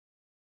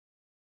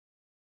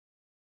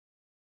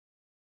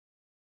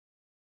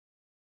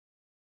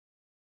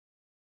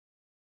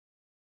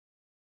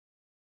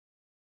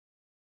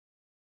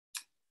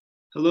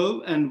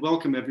Hello and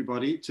welcome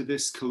everybody to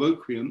this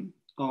colloquium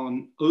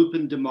on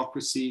open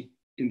democracy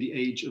in the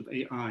age of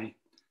AI,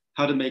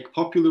 how to make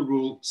popular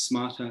rule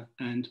smarter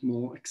and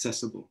more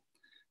accessible.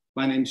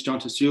 My name is John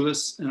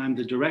Tasioulas and I'm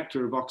the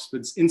director of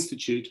Oxford's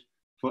Institute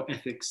for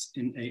Ethics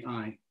in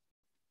AI.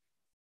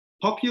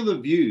 Popular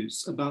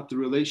views about the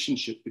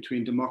relationship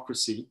between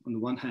democracy on the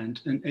one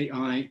hand and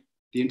AI,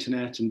 the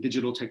internet and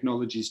digital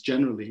technologies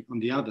generally on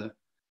the other,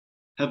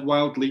 have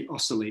wildly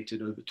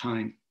oscillated over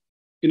time.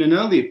 In an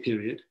earlier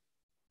period,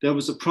 there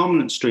was a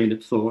prominent strain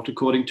of thought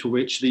according to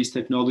which these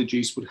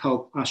technologies would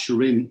help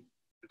usher in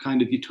a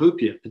kind of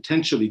utopia,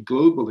 potentially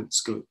global in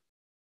scope,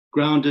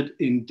 grounded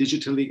in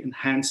digitally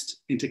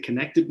enhanced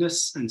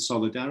interconnectedness and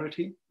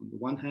solidarity on the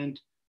one hand,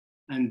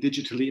 and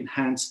digitally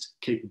enhanced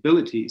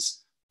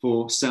capabilities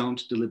for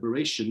sound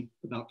deliberation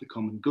about the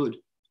common good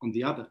on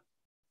the other.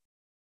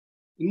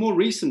 In more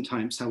recent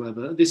times,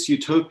 however, this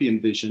utopian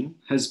vision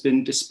has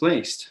been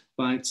displaced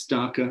by its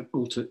darker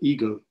alter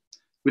ego,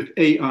 with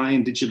AI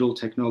and digital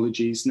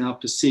technologies now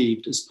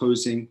perceived as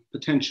posing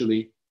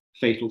potentially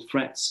fatal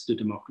threats to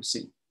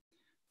democracy,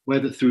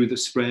 whether through the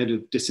spread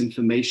of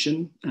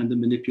disinformation and the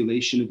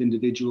manipulation of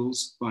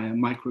individuals via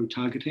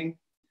micro-targeting,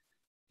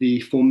 the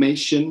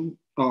formation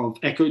of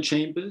echo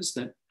chambers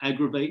that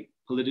aggravate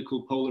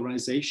political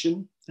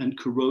polarization and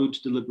corrode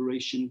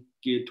deliberation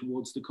geared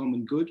towards the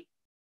common good,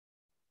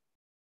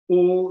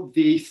 or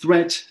the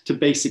threat to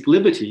basic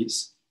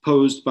liberties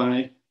posed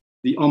by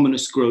the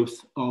ominous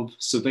growth of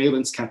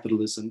surveillance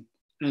capitalism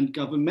and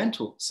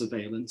governmental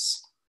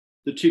surveillance,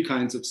 the two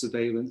kinds of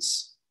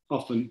surveillance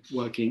often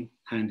working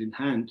hand in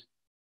hand.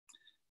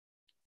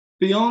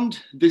 Beyond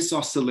this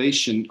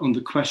oscillation on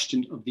the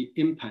question of the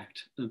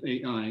impact of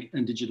AI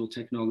and digital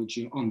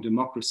technology on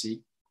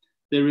democracy,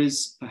 there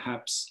is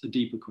perhaps a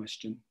deeper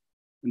question.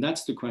 And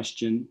that's the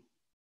question,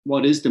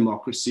 what is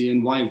democracy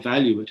and why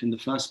value it in the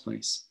first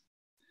place?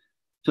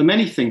 For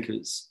many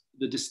thinkers,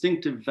 the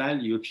distinctive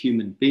value of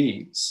human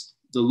beings,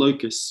 the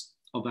locus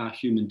of our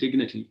human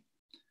dignity,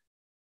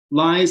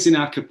 lies in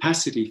our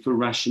capacity for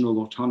rational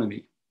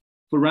autonomy,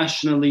 for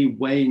rationally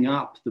weighing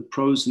up the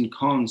pros and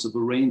cons of a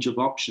range of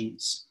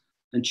options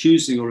and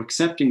choosing or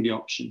accepting the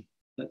option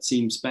that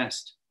seems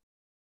best.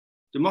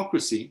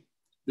 Democracy,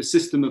 the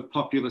system of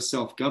popular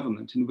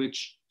self-government in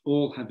which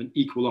all have an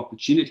equal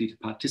opportunity to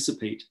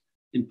participate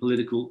in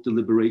political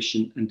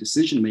deliberation and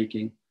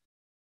decision-making,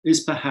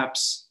 is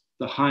perhaps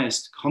the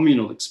highest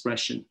communal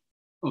expression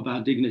of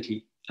our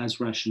dignity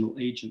as rational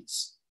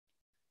agents.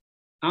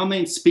 Our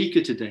main speaker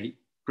today,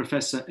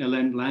 Professor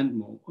Hélène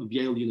Landemore of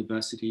Yale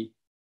University,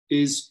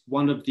 is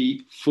one of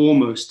the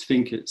foremost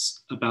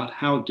thinkers about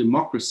how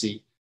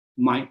democracy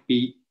might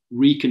be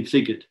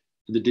reconfigured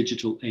for the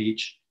digital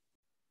age.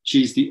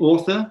 She's the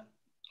author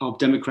of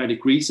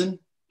Democratic Reason,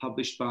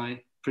 published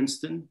by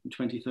Princeton in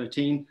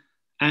 2013,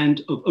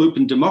 and of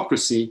Open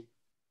Democracy,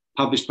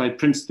 published by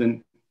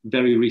Princeton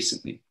very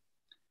recently.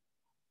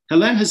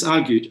 Hélène has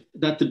argued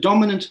that the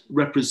dominant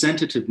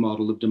representative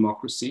model of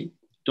democracy,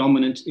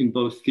 dominant in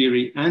both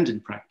theory and in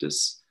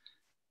practice,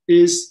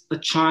 is a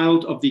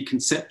child of the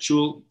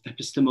conceptual,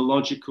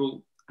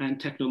 epistemological, and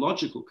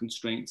technological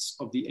constraints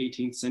of the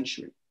 18th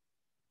century.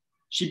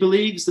 She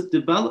believes that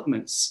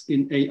developments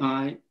in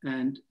AI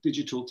and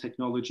digital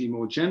technology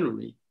more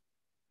generally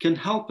can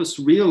help us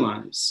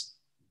realize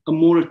a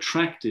more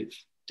attractive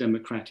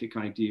democratic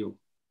ideal,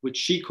 which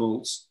she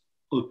calls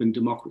open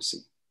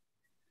democracy.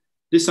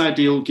 This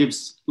ideal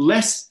gives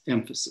less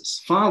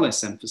emphasis, far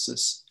less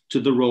emphasis,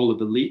 to the role of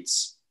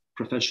elites,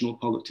 professional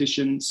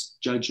politicians,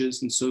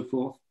 judges, and so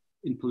forth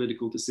in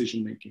political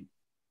decision-making.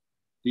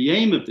 The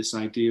aim of this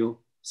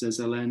ideal, says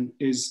Hélène,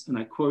 is, and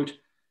I quote,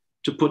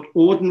 to put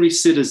ordinary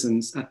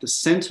citizens at the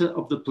center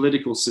of the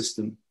political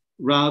system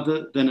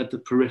rather than at the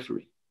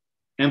periphery,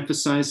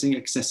 emphasizing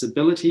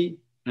accessibility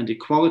and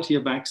equality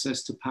of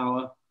access to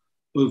power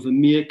over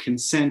mere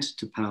consent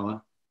to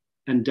power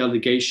and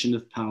delegation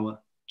of power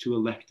to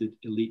elected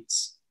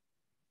elites.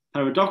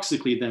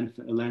 Paradoxically then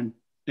for Hélène,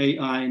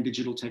 AI and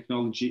digital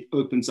technology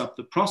opens up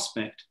the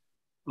prospect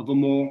of a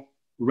more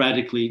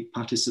radically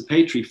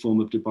participatory form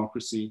of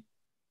democracy,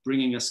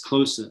 bringing us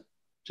closer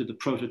to the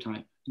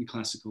prototype in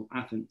classical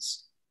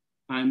Athens.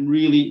 I'm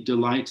really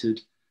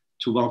delighted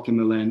to welcome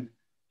Hélène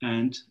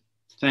and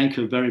thank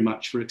her very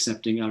much for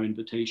accepting our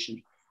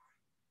invitation.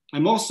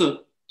 I'm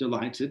also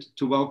delighted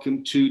to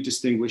welcome two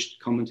distinguished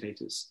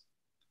commentators.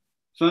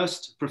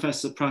 First,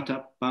 Professor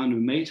Pratap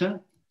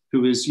Bhanu-Mehta,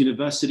 who is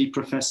University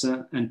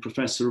Professor and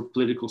Professor of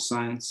Political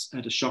Science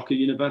at Ashoka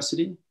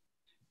University.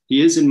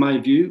 He is, in my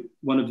view,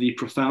 one of the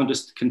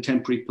profoundest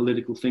contemporary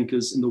political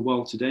thinkers in the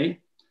world today,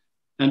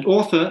 and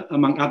author,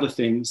 among other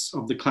things,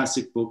 of the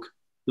classic book,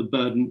 The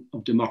Burden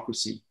of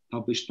Democracy,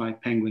 published by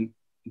Penguin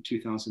in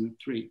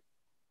 2003.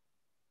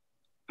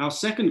 Our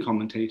second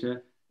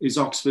commentator is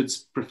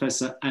Oxford's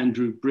Professor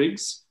Andrew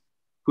Briggs,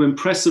 who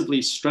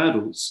impressively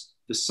straddles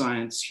the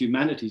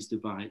science-humanities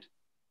divide.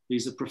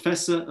 He's a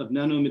professor of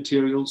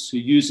nanomaterials who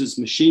uses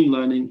machine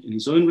learning in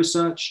his own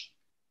research.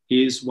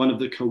 He is one of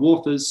the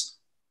co-authors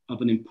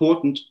of an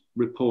important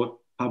report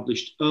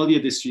published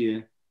earlier this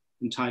year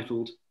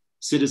entitled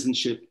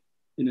Citizenship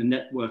in a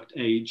Networked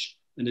Age,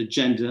 an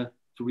Agenda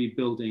for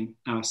Rebuilding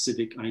Our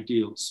Civic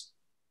Ideals.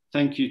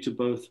 Thank you to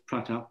both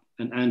Pratap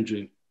and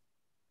Andrew.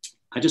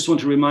 I just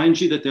want to remind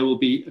you that there will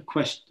be a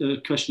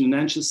question and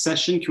answer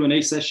session,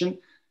 Q&A session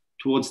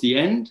towards the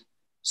end.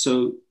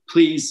 So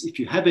please, if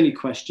you have any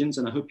questions,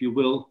 and I hope you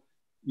will,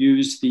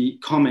 use the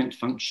comment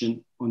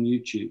function on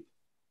YouTube.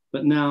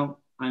 But now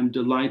I'm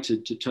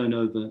delighted to turn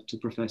over to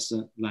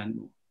Professor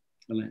Landemore.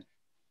 Hélène.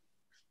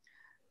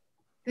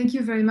 Thank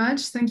you very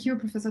much. Thank you,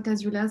 Professor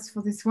Tasioulas,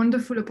 for this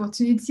wonderful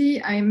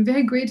opportunity. I am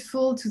very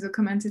grateful to the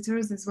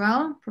commentators as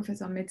well,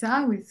 Professor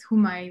Mehta, with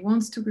whom I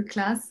once took a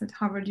class at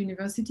Harvard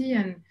University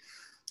and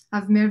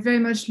I've very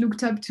much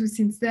looked up to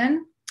since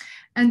then,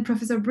 and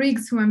Professor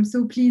Briggs, who I'm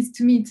so pleased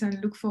to meet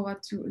and look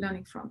forward to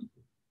learning from.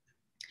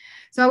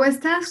 So I was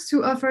tasked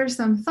to offer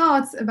some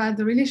thoughts about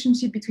the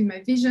relationship between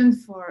my vision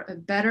for a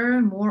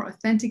better, more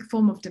authentic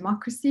form of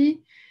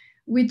democracy,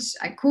 which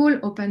I call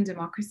open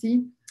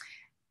democracy,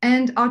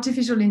 and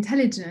artificial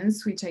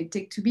intelligence, which I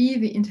take to be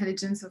the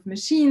intelligence of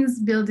machines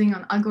building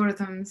on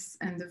algorithms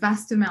and the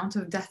vast amount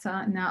of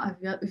data now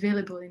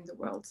available in the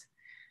world.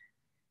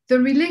 The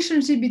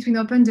relationship between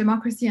open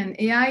democracy and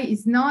AI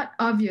is not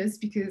obvious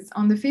because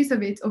on the face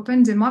of it,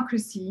 open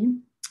democracy,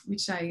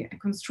 which I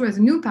construe as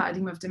a new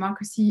paradigm of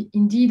democracy,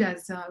 indeed,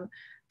 as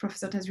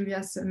Professor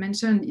Tasioulas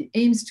mentioned, it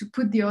aims to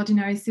put the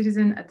ordinary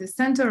citizen at the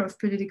center of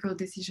political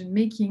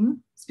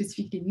decision-making,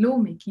 specifically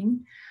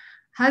lawmaking,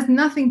 has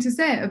nothing to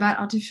say about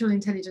artificial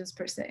intelligence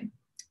per se.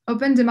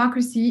 Open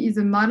democracy is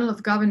a model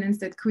of governance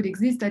that could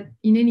exist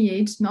in any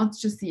age, not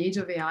just the age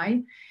of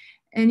AI.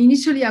 And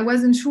initially, I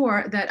wasn't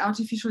sure that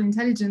artificial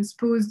intelligence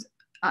posed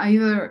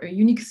either a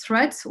unique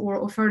threat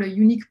or offered a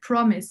unique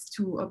promise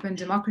to open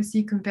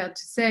democracy compared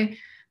to, say,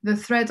 the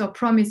threat or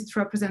promise it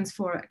represents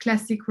for a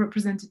classic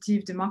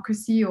representative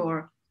democracy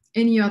or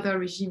any other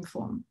regime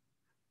form.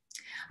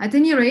 At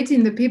any rate,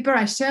 in the paper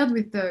I shared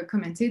with the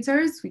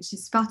commentators, which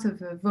is part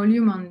of a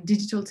volume on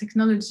digital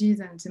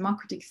technologies and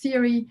democratic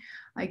theory,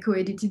 I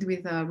co-edited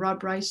with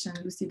Rob Reich and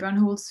Lucy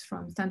Bernholz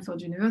from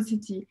Stanford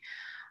University,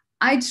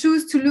 I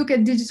choose to look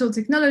at digital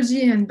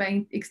technology and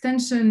by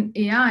extension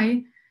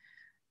AI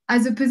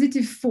as a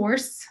positive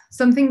force,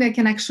 something that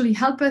can actually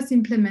help us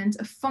implement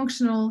a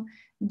functional,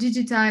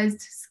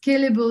 digitized,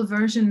 scalable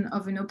version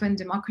of an open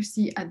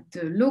democracy at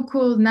the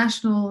local,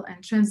 national,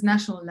 and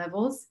transnational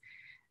levels,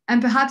 and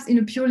perhaps in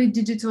a purely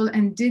digital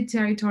and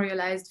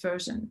deterritorialized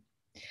version.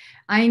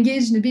 I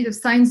engaged in a bit of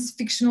science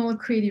fictional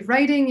creative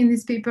writing in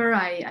this paper.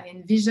 I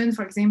envisioned,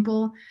 for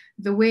example,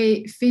 the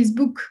way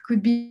Facebook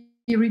could be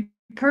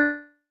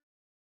repurposed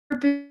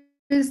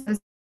as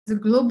a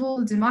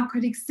global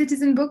democratic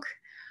citizen book,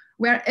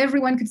 where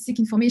everyone could seek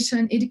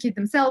information, educate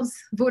themselves,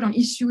 vote on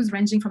issues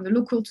ranging from the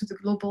local to the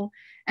global,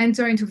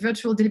 enter into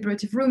virtual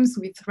deliberative rooms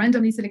with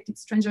randomly selected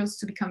strangers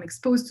to become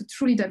exposed to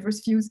truly diverse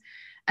views,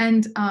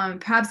 and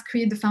perhaps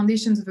create the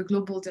foundations of a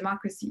global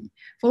democracy.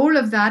 For all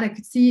of that, I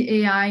could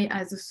see AI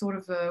as a sort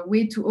of a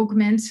way to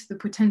augment the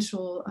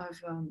potential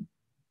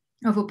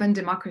of open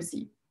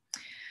democracy.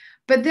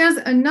 But there's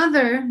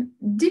another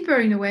deeper,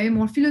 in a way,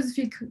 more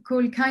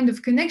philosophical kind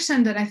of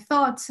connection that I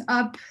thought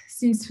up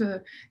since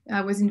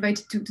I was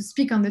invited to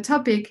speak on the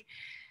topic,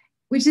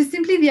 which is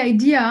simply the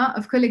idea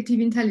of collective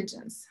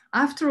intelligence.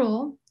 After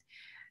all,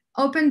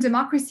 open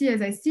democracy,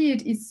 as I see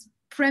it, is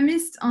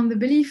premised on the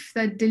belief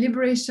that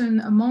deliberation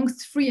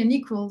amongst free and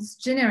equals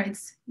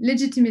generates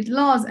legitimate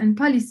laws and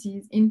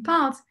policies, in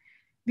part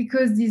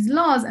because these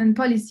laws and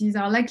policies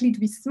are likely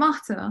to be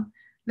smarter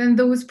than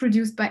those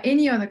produced by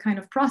any other kind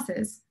of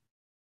process,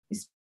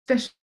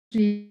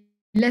 especially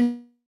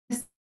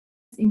less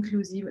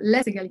inclusive,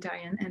 less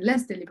egalitarian, and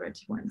less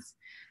deliberative ones.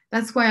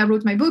 That's why I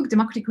wrote my book,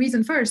 Democratic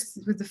Reason First,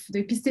 with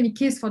the epistemic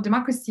case for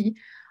democracy.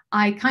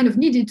 I kind of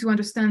needed to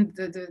understand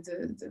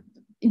the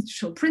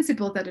institutional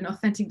principle that an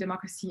authentic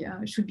democracy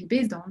should be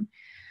based on.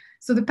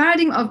 So the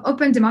paradigm of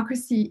open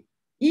democracy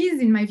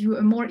is, in my view,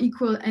 a more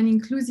equal and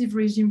inclusive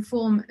regime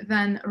form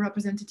than a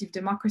representative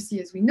democracy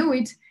as we know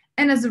it.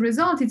 And as a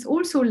result, it's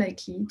also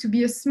likely to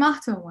be a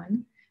smarter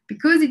one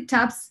because it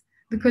taps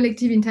the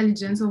collective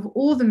intelligence of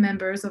all the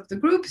members of the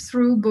group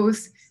through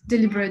both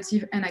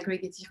deliberative and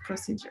aggregative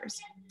procedures.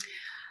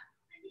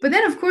 But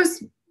then, of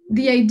course,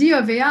 the idea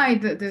of AI,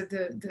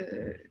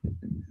 the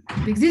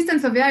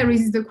existence of AI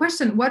raises the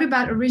question, what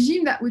about a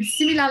regime that would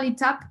similarly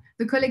tap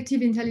the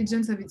collective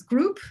intelligence of its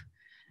group,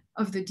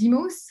 of the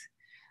demos,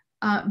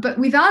 but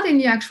without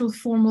any actual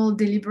formal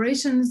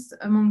deliberations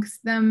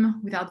amongst them,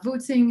 without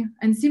voting,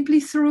 and simply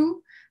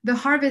through the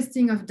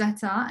harvesting of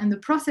data and the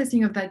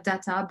processing of that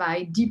data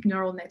by deep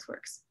neural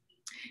networks.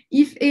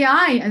 If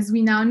AI, as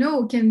we now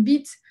know, can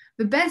beat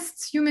the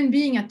best human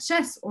being at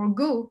chess or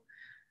Go,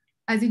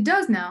 as it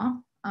does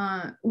now,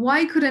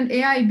 why couldn't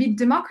AI beat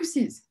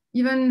democracies,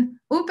 even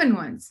open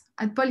ones,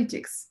 at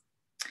politics?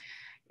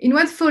 In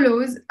what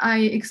follows, I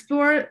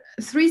explore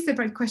three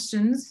separate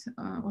questions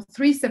or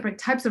three separate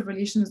types of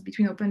relations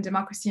between open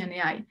democracy and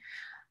AI.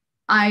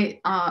 I,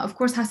 of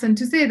course, hasten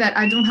to say that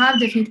I don't have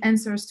definite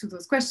answers to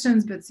those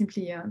questions, but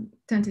simply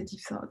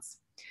tentative thoughts.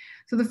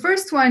 So the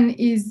first one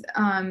is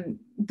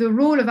the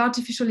role of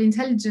artificial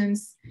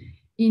intelligence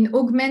in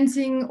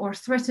augmenting or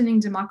threatening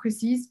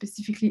democracy,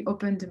 specifically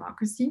open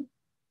democracy.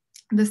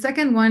 The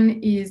second one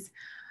is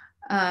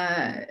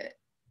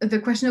the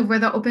question of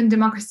whether open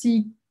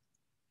democracy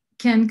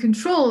can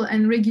control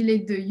and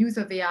regulate the use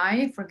of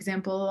AI, for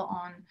example,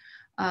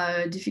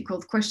 on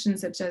difficult questions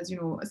such as,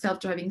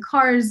 self-driving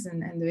cars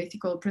and the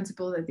ethical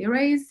principles that they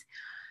raise.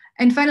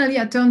 And finally,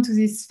 I turn to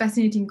this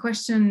fascinating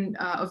question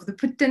of the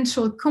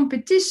potential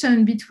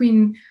competition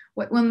between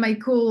what one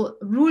might call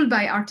rule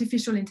by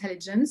artificial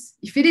intelligence,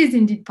 if it is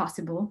indeed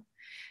possible,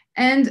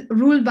 and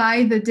rule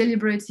by the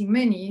deliberating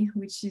many,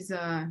 which is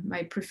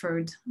my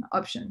preferred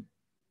option.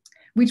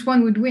 Which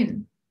one would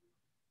win?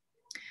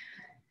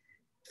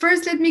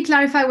 First, let me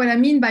clarify what I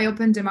mean by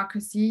open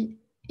democracy,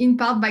 in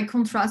part by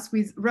contrast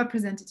with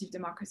representative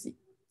democracy.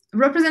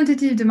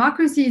 Representative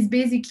democracy is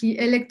basically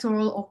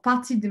electoral or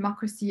party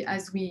democracy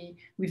as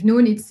we've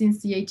known it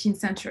since the 18th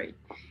century.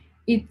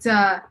 It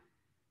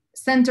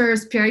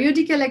centers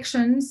periodic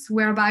elections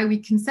whereby we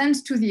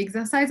consent to the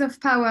exercise of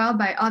power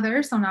by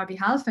others on our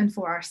behalf and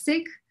for our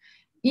sake.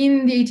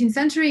 In the 18th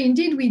century,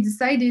 indeed, we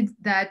decided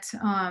that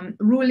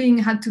ruling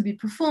had to be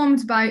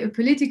performed by a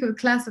political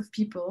class of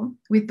people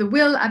with the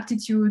will,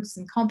 aptitudes,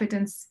 and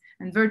competence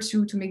and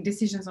virtue to make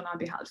decisions on our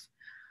behalf.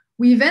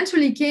 We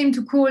eventually came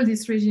to call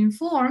this regime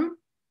form,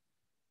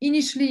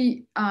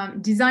 initially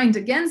designed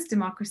against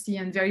democracy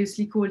and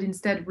variously called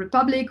instead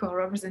republic or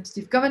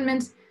representative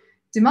government,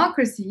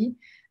 democracy,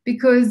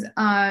 because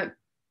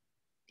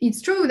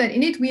it's true that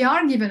in it we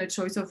are given a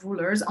choice of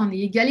rulers on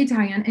the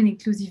egalitarian and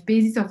inclusive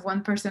basis of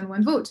one person,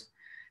 one vote.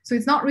 So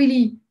it's not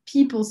really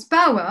people's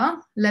power,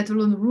 let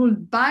alone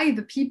ruled by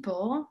the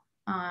people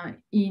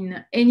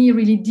in any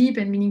really deep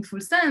and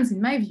meaningful sense, in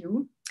my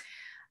view.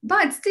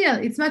 But still,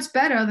 it's much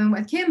better than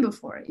what came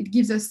before. It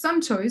gives us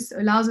some choice,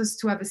 allows us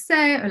to have a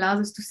say, allows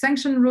us to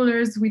sanction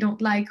rulers we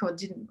don't like or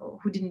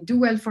who didn't do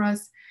well for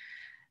us.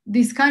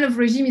 This kind of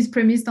regime is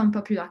premised on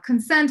popular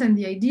consent and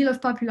the ideal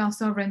of popular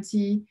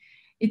sovereignty.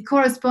 It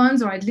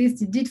corresponds, or at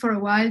least it did for a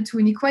while, to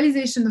an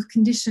equalization of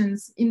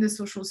conditions in the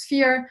social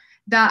sphere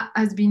that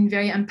has been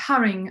very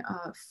empowering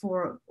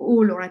for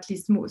all, or at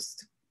least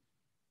most.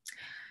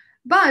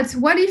 But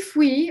what if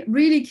we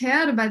really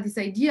cared about this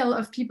ideal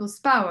of people's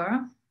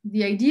power,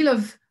 the ideal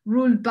of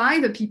rule by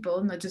the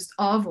people, not just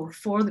of or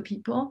for the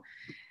people,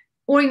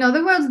 or in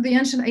other words, the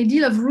ancient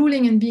ideal of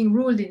ruling and being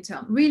ruled in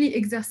turn, really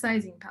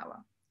exercising power?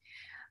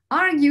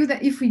 Argue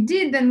that if we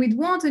did, then we'd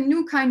want a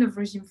new kind of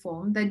regime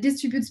form that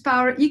distributes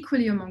power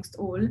equally amongst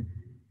all,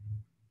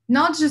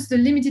 not just the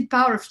limited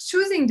power of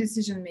choosing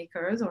decision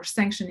makers or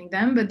sanctioning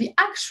them, but the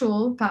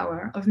actual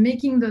power of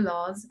making the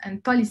laws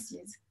and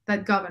policies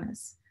that govern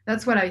us.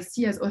 That's what I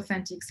see as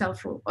authentic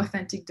self-rule,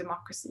 authentic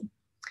democracy.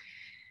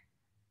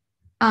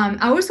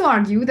 I also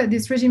argue that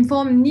this regime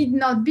form need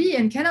not be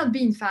and cannot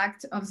be, in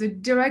fact, of the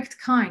direct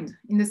kind,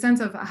 in the sense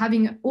of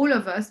having all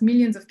of us,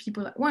 millions of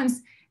people at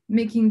once,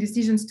 making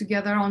decisions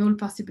together on all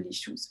possible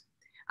issues.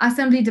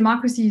 Assembly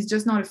democracy is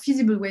just not a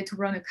feasible way to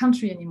run a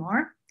country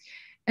anymore.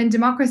 And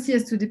democracy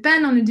has to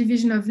depend on a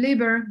division of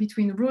labor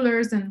between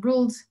rulers and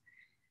ruled,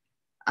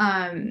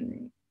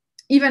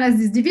 even as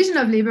this division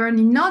of labor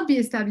need not be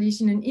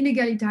established in an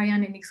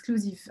inegalitarian and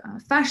exclusive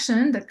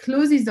fashion that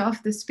closes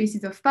off the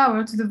spaces of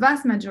power to the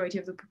vast majority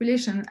of the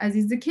population, as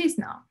is the case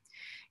now.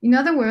 In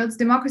other words,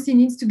 democracy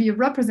needs to be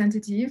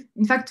representative.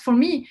 In fact, for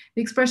me,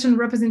 the expression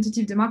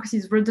representative democracy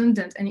is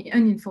redundant and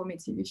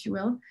uninformative, if you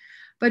will.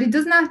 But it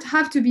does not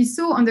have to be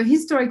so on the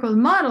historical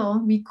model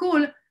we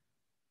call,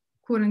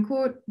 quote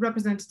unquote,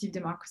 representative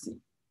democracy.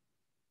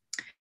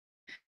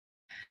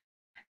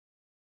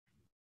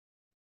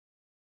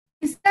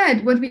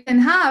 Instead, what we can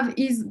have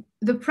is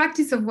the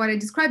practice of what I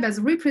describe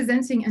as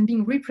representing and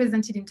being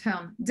represented in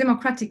turn,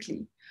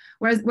 democratically,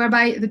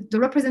 whereby the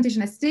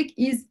representation at stake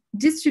is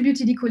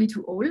distributed equally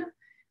to all.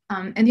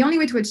 And the only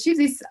way to achieve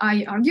this,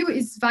 I argue,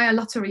 is via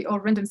lottery or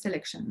random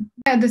selection.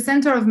 At the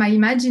center of my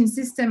imagined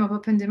system of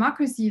open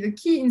democracy, the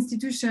key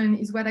institution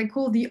is what I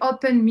call the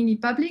open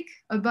mini-public,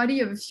 a body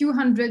of a few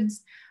hundred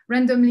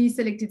randomly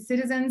selected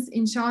citizens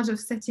in charge of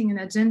setting an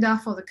agenda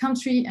for the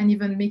country and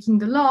even making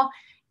the law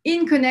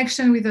in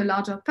connection with a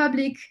larger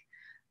public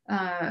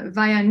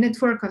via a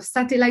network of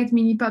satellite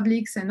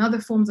mini-publics and other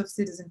forms of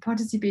citizen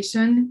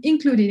participation,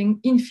 including,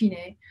 in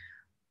fine,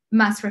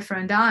 mass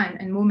referenda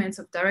and moments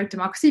of direct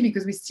democracy,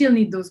 because we still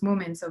need those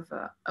moments of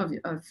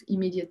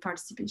immediate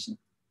participation.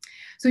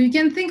 So you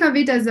can think of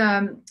it as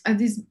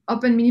this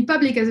open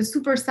mini-public as a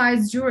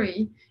supersized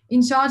jury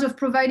in charge of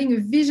providing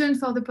a vision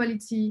for the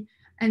polity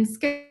and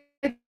sketching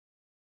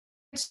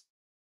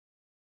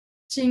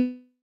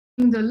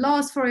the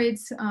laws for it,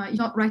 if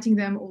not writing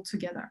them all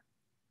together.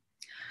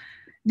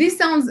 This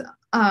sounds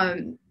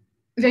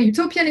very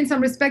utopian in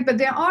some respect, but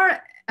there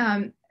are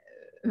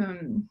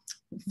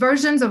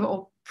versions of,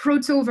 or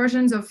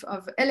proto-versions of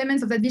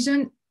elements of that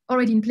vision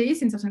already in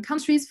place in certain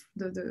countries.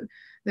 The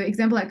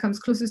example that comes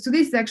closest to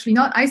this is actually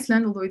not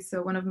Iceland, although it's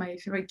one of my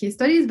favorite case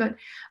studies, but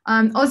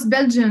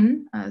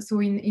Ost-Belgium, so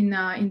in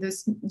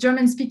the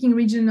German-speaking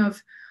region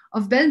of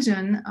of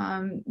Belgium,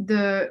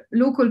 the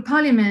local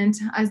parliament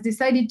has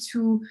decided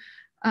to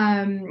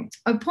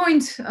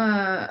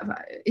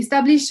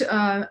establish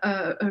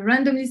a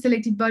randomly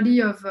selected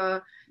body of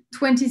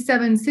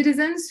 27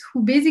 citizens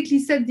who basically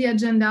set the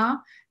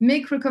agenda,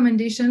 make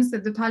recommendations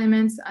that the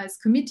parliament has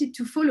committed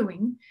to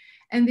following.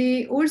 And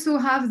they also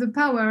have the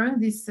power,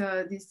 this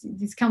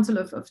council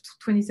of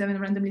 27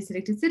 randomly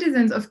selected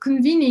citizens, of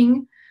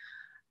convening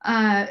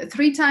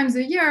 3 times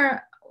a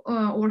year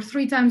or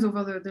 3 times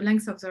over the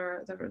length of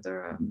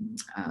their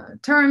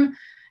term,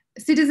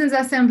 citizens'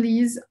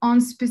 assemblies on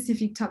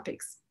specific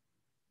topics.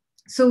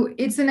 So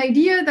it's an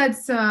idea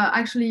that's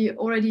actually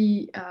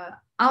already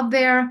out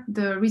there.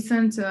 The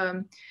recent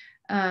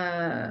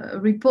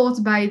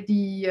report by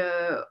the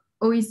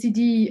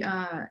OECD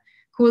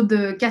called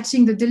the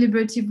Catching the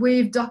Deliberative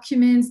Wave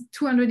documents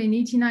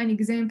 289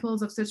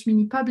 examples of such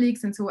mini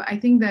publics. And so I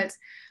think that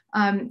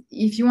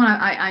if you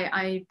want,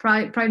 I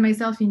pride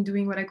myself in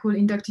doing what I call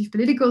inductive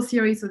political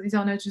theory. So these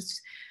are not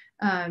just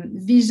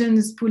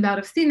visions pulled out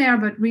of thin air,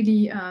 but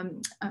really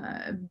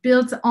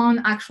built on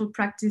actual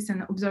practice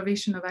and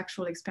observation of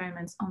actual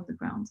experiments on the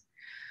ground.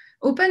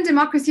 Open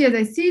democracy, as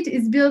I see it,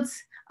 is built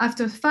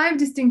after 5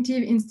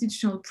 distinctive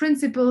institutional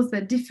principles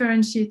that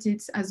differentiate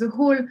it as a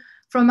whole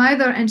from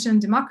either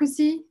ancient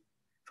democracy,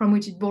 from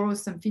which it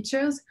borrows some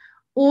features,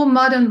 or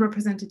modern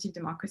representative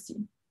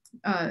democracy.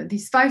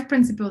 These 5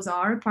 principles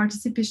are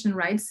participation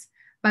rights,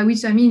 by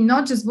which I mean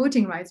not just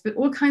voting rights, but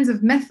all kinds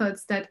of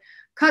methods that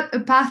cut a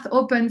path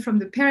open from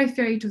the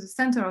periphery to the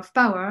center of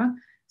power,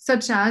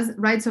 such as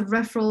rights of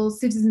referral,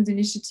 citizens'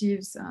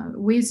 initiatives,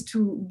 ways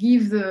to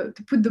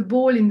put the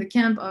ball in the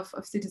camp of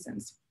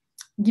citizens,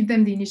 give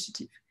them the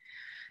initiative.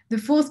 The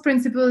 4th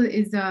principle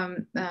is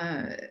the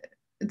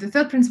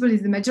 3rd principle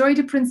is the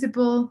majority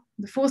principle.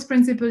 The 4th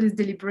principle is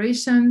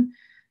deliberation.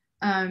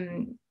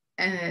 The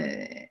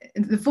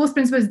 4th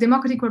principle is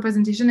democratic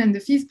representation, and the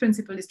 5th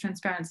principle is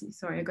transparency.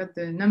 Sorry, I got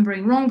the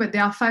numbering wrong, but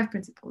there are 5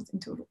 principles in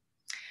total.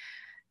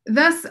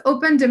 Thus,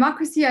 open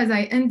democracy, as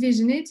I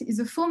envision it, is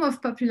a form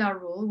of popular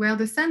rule where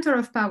the center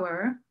of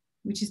power,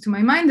 which is to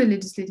my mind the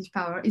legislative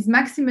power, is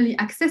maximally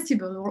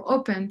accessible or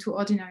open to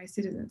ordinary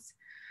citizens.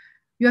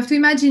 You have to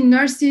imagine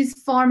nurses,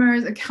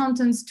 farmers,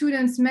 accountants,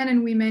 students, men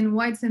and women,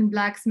 whites and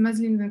blacks,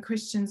 Muslims and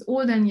Christians,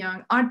 old and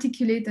young,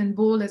 articulate and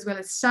bold, as well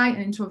as shy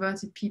and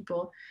introverted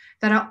people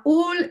that are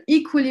all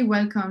equally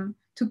welcome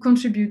to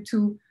contribute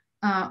to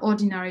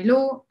ordinary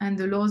law and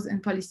the laws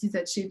and policies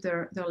that shape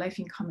their life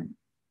in common.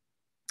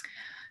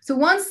 So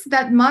once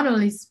that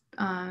model is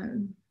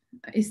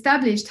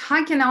established,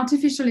 how can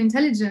artificial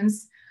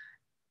intelligence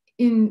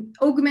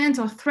augment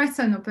or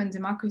threaten open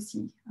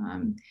democracy?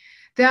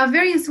 There are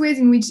various ways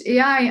in which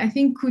AI, I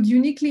think, could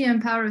uniquely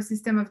empower a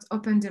system of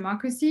open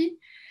democracy,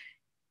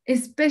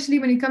 especially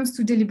when it comes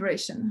to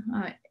deliberation.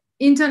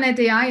 Internet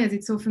AI, as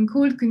it's often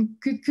called,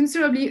 could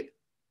considerably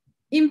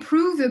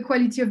improve the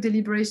quality of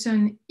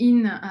deliberation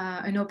in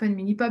an open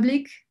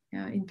mini-public.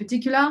 In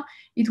particular,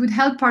 it would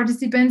help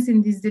participants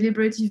in these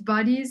deliberative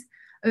bodies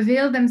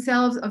avail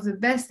themselves of the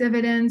best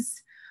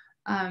evidence.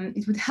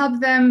 It would help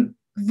them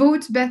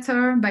vote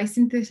better by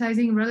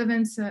synthesizing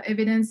relevant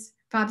evidence,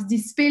 perhaps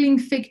dispelling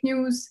fake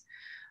news.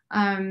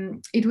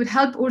 It would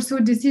help also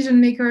decision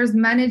makers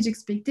manage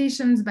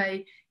expectations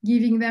by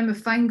giving them a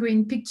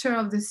fine-grained picture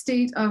of the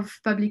state of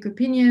public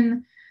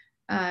opinion.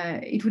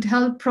 It would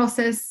help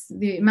process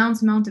the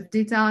immense amount of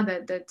data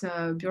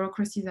that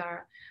bureaucracies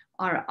are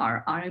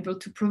able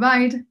to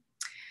provide.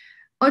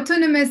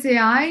 Autonomous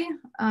AI,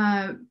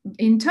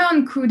 in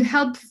turn, could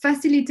help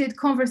facilitate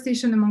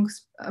conversation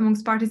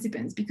amongst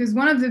participants, because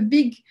one of the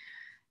big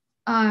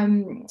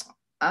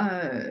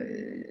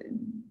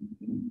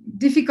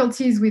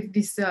difficulties with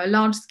these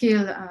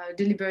large-scale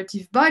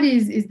deliberative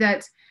bodies is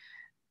that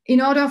in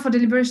order for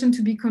deliberation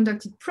to be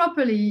conducted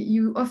properly,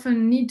 you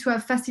often need to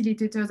have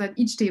facilitators at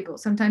each table,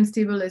 sometimes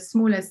tables as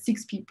small as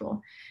 6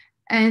 people.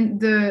 And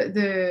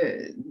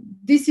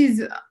this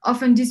is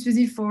often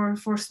dissuasive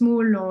for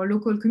small or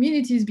local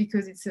communities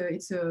because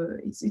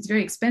it's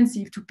very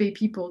expensive to pay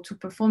people to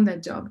perform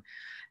that job.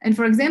 And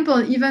for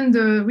example, even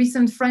the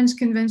recent French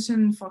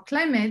Convention for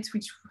Climate,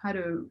 which had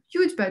a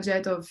huge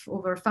budget of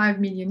over 5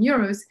 million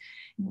euros,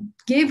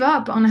 gave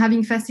up on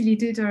having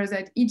facilitators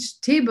at each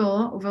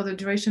table over the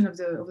duration of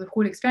the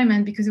whole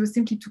experiment because it was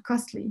simply too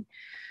costly.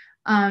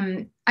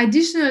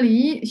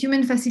 Additionally,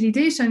 human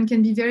facilitation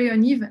can be very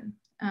uneven.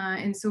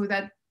 And so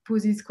that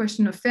poses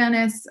question of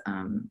fairness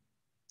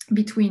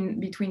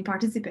between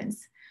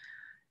participants.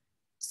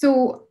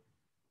 So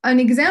an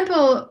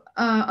example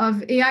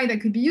of AI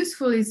that could be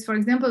useful is, for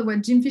example,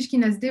 what Jim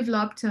Fishkin has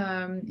developed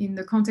in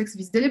the context of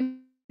his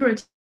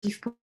deliberative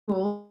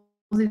polls.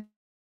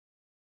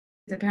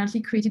 He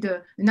apparently created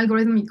an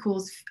algorithm he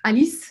calls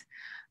Alice,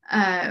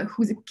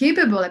 who's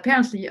capable,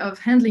 apparently, of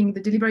handling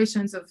the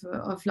deliberations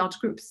of large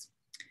groups.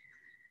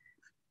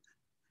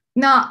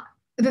 Now,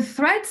 the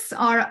threats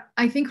are,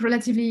 I think,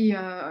 relatively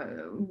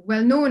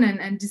well known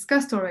and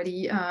discussed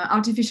already.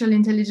 Artificial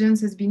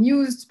intelligence has been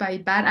used by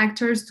bad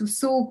actors to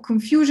sow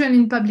confusion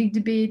in public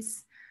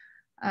debates.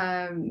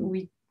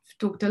 We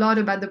talked a lot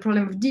about the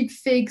problem of deep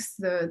fakes,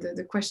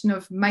 the question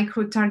of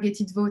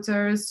micro-targeted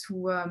voters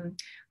who are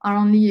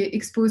only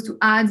exposed to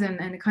ads and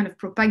a kind of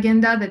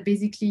propaganda that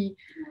basically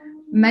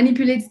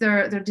manipulates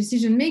their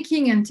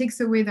decision-making and takes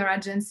away their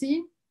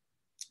agency.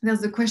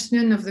 There's the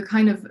question of the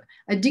kind of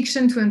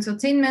addiction to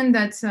entertainment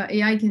that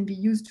AI can be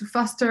used to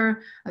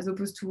foster, as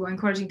opposed to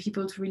encouraging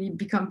people to really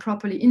become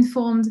properly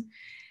informed.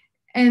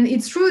 And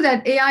it's true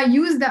that AI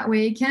used that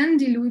way can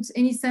dilute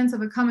any sense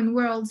of a common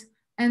world,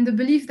 and the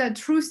belief that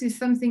truth is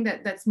something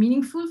that's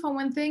meaningful for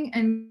one thing,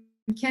 and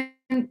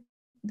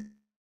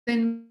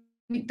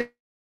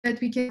that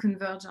we can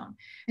converge on.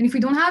 And if we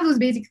don't have those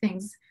basic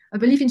things, a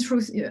belief in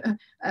truth,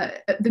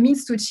 the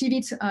means to achieve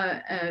it,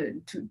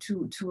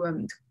 to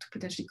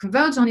potentially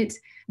converge on it,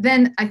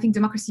 then I think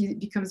democracy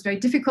becomes very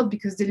difficult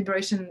because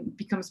deliberation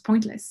becomes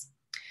pointless.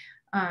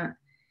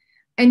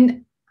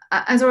 And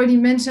as already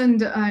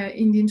mentioned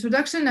in the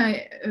introduction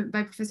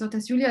by Professor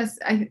Tasioulas,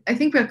 I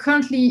think we're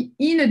currently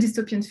in a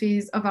dystopian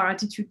phase of our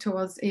attitude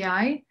towards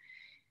AI.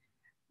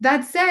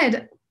 That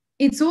said,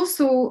 it's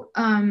also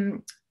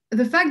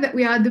the fact that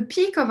we are at the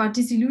peak of our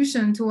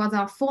disillusion towards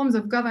our forms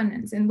of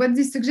governance. And what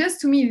this suggests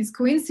to me is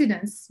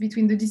coincidence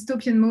between the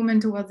dystopian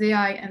moment towards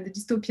AI and the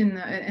dystopian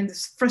and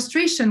the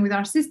frustration with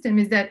our system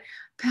is that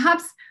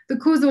perhaps the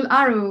causal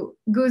arrow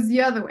goes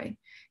the other way.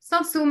 It's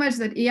not so much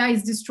that AI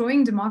is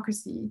destroying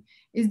democracy,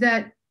 is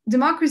that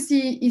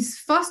democracy is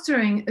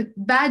fostering a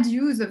bad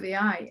use of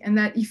AI, and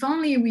that if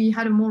only we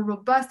had a more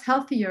robust,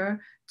 healthier,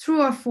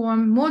 truer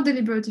form, more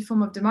deliberative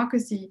form of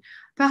democracy,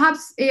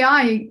 perhaps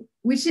AI,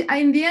 which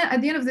at the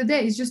end of the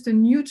day is just a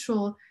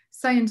neutral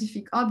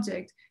scientific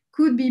object,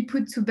 could be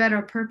put to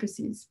better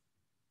purposes,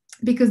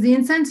 because the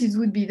incentives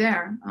would be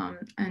there,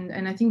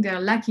 and I think they're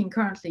lacking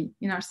currently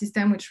in our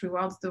system, which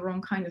rewards the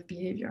wrong kind of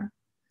behavior.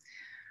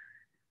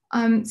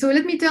 So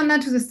let me turn now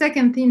to the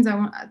second theme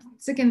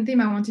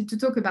I wanted to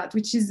talk about,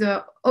 which is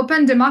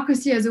open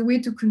democracy as a way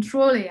to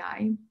control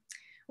AI,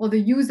 or the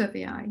use of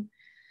AI.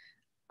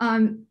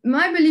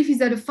 My belief is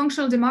that a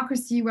functional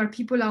democracy where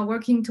people are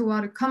working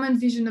toward a common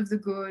vision of the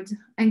good,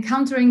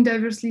 encountering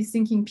diversely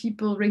thinking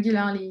people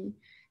regularly,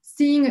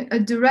 seeing a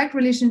direct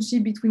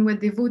relationship between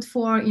what they vote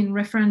for in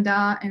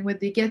referenda and what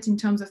they get in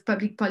terms of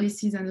public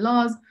policies and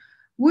laws,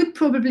 would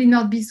probably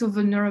not be so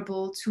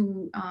vulnerable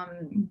to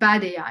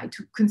bad AI,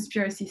 to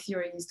conspiracy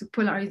theories, to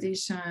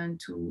polarization,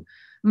 to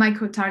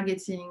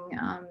micro-targeting.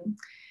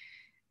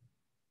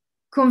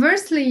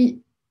 Conversely,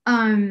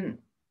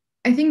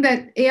 I think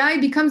that AI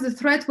becomes a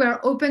threat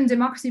where open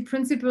democracy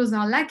principles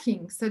are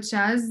lacking, such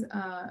as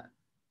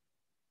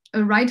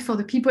a right for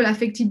the people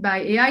affected by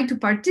AI to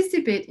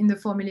participate in the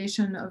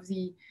formulation of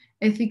the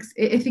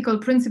ethical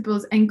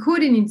principles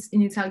encoded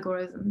in its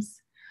algorithms,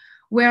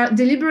 where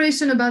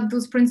deliberation about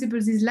those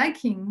principles is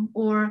lacking,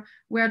 or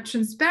where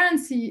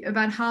transparency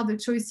about how the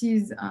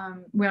choices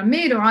were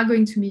made or are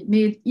going to be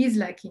made is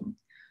lacking.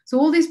 So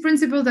all these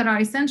principles that are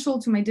essential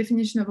to my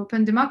definition of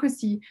open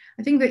democracy,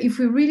 I think that if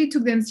we really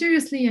took them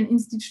seriously and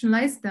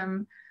institutionalized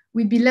them,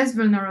 we'd be less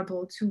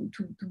vulnerable to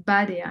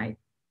bad AI.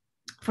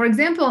 For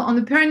example, on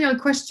the perennial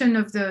question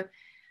of the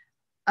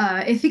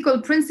ethical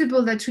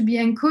principle that should be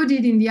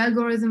encoded in the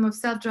algorithm of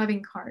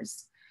self-driving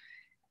cars,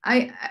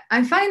 I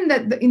find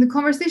that in the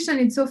conversation,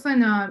 it's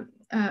often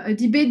a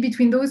debate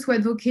between those who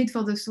advocate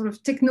for the sort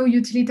of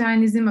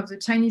techno-utilitarianism of the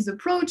Chinese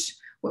approach.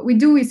 What we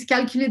do is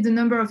calculate the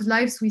number of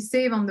lives we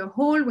save on the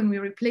whole when we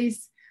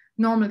replace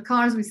normal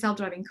cars with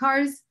self-driving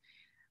cars,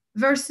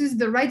 versus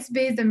the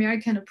rights-based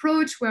American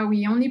approach, where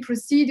we only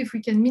proceed if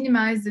we can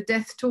minimize the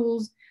death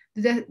tolls,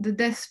 the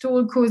death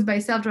toll caused by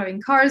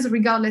self-driving cars,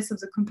 regardless of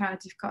the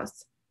comparative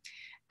costs.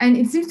 And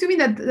it seems to me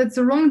that that's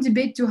a wrong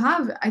debate to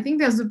have. I think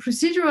there's a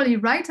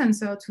procedurally right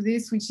answer to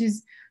this, which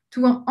is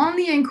to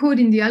only encode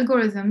in the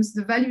algorithms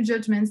the value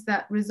judgments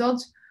that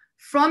result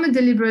from a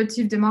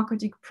deliberative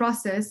democratic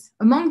process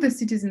among the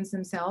citizens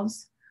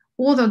themselves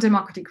or their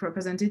democratic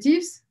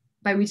representatives,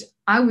 by which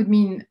I would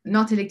mean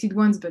not elected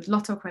ones, but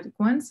autocratic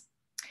ones.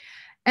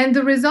 And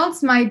the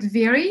results might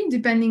vary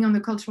depending on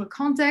the cultural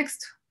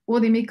context, or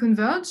they may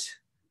converge.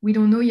 We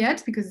don't know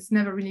yet because it's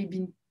never really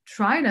been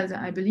tried, as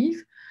I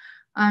believe.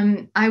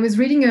 I was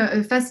reading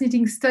a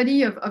fascinating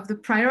study of the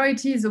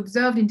priorities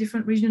observed in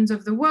different regions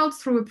of the world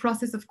through a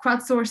process of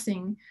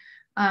crowdsourcing,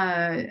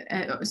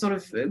 a sort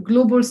of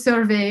global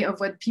survey of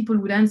what people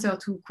would answer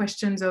to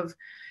questions of,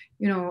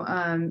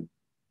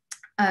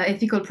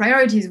 ethical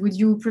priorities. Would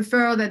you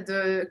prefer that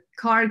the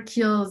car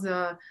kills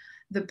the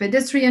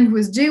pedestrian who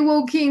is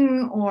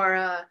jaywalking,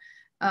 or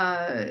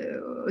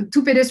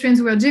two pedestrians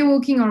who are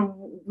jaywalking, or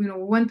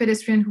one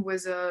pedestrian who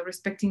was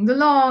respecting the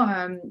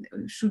law?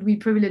 Should we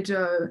privilege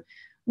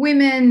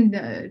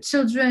women,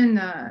 children,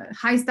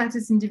 high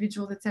status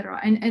individuals, etc.?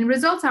 And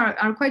results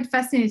are quite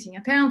fascinating.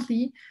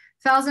 Apparently,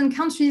 1,000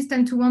 countries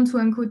tend to want to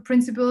encode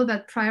principles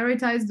that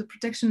prioritize the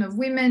protection of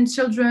women,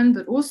 children,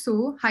 but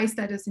also high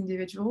status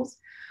individuals.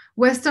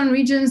 Western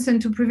regions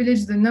tend to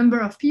privilege the number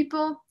of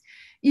people.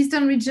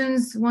 Eastern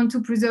regions want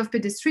to preserve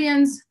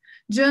pedestrians.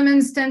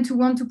 Germans tend to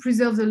want to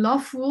preserve the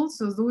lawful,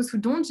 so those who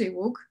don't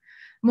jaywalk,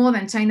 more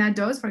than China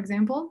does, for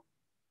example.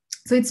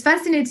 So it's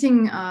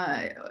fascinating,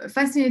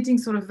 fascinating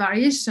sort of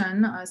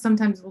variation,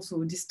 sometimes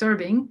also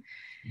disturbing.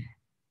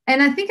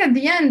 And I think at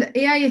the end,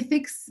 AI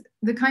ethics,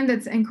 the kind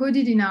that's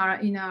encoded in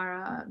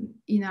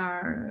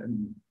our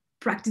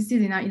practices,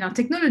 in our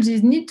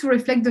technologies, need to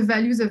reflect the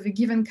values of a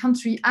given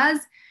country as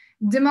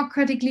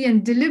democratically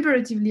and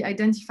deliberatively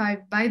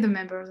identified by the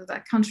members of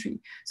that country.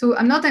 So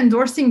I'm not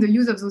endorsing the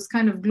use of those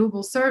kind of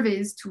global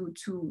surveys to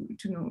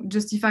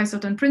justify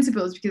certain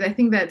principles, because I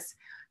think that's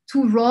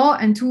too raw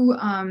and too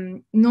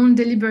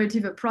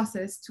non-deliberative a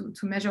process to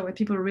measure what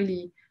people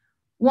really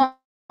want.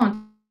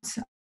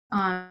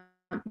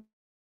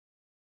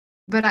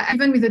 But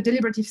even with a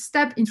deliberative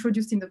step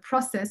introduced in the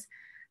process,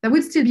 there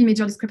would still be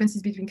major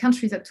discrepancies between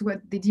countries as to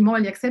what they deem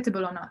morally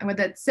acceptable or not. And what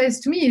that says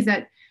to me is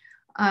that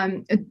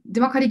a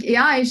democratic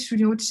AI should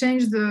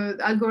change the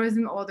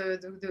algorithm or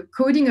the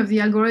coding of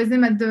the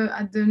algorithm at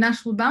the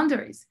national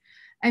boundaries.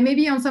 And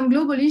maybe on some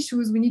global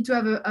issues, we need to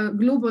have a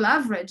global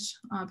average,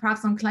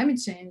 perhaps on climate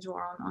change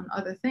or on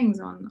other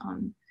things.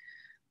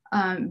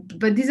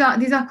 But these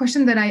are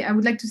questions that I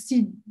would like to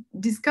see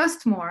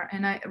discussed more.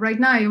 And right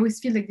now, I always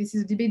feel like this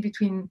is a debate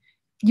between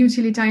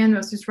utilitarian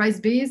versus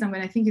rights-based, and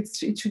when I think it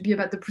should be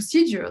about the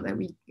procedure that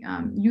we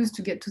use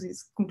to get to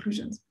these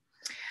conclusions.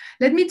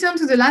 Let me turn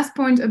to the last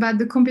point about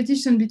the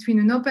competition between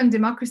an open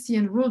democracy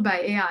and ruled by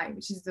AI,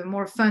 which is the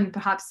more fun,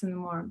 perhaps, and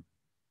more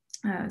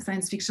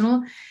science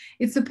fictional.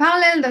 It's a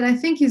parallel that I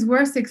think is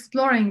worth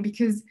exploring,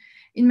 because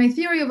in my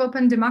theory of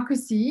open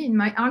democracy, in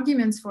my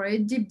arguments for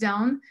it, deep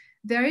down,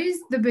 there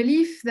is the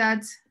belief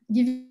that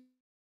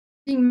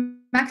giving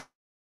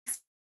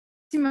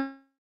maximum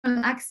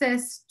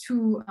access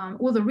to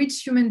all the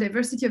rich human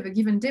diversity of a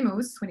given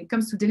demos when it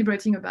comes to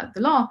deliberating about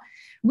the law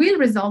will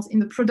result in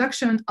the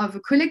production of a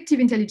collective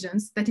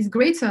intelligence that is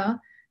greater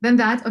than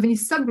that of any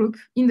subgroup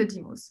in the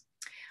demos.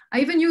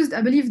 I even used,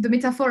 I believe, the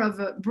metaphor of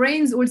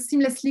brains all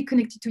seamlessly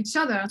connected to each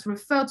other to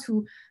refer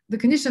to the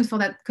conditions for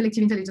that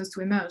collective intelligence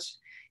to emerge.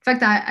 In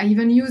fact, I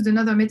even used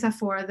another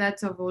metaphor,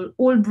 that of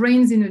all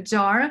brains in a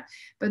jar,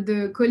 but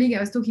the colleague I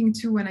was talking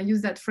to when I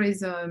used that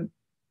phrase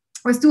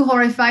was too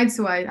horrified,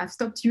 so I've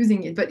stopped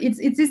using it. But it's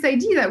this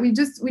idea that we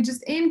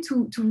just aim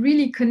to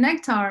really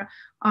connect our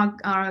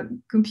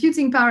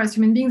computing power as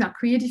human beings, our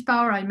creative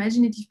power, our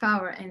imaginative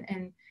power,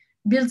 and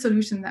build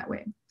solutions that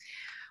way.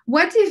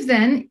 What if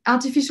then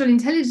artificial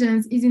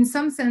intelligence is in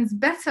some sense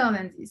better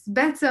than this,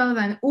 better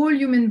than all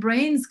human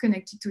brains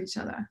connected to each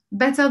other,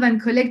 better than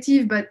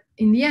collective, but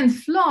in the end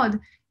flawed,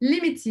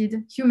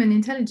 limited human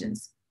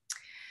intelligence?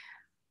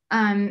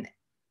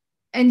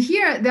 And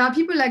here, there are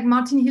people like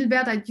Martin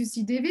Hilbert at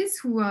UC Davis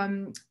who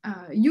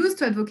used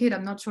to advocate,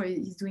 I'm not sure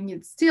he's doing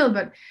it still,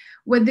 but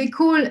what they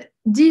call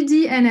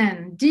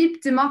DDNN,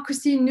 Deep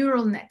Democracy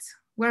Neural Net,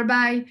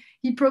 whereby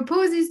he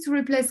proposes to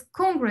replace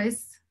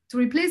Congress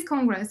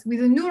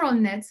with a neural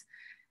net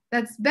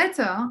that's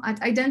better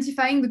at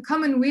identifying the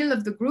common will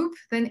of the group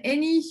than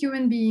any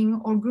human being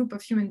or group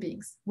of human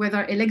beings,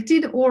 whether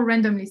elected or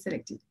randomly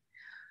selected.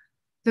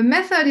 The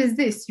method is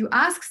this: you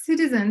ask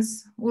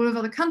citizens all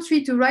over the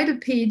country to write a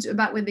page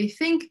about what they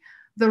think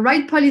the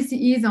right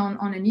policy is on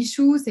an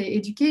issue, say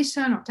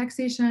education or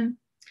taxation,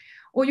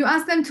 or you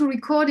ask them to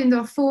record in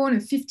their phone a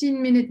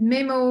 15-minute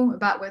memo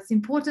about what's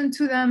important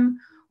to them,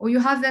 or you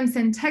have them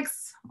send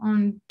texts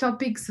on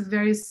topics of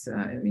various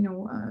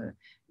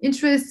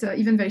interests,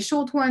 even very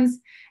short ones,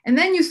 and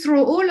then you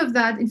throw all of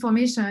that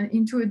information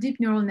into a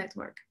deep neural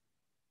network.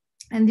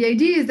 And the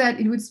idea is that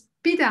it would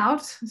spit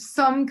out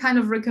some kind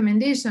of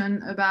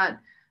recommendation about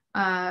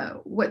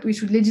what we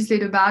should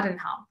legislate about and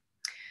how.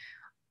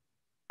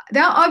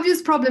 There are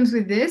obvious problems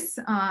with this,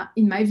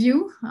 in my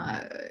view,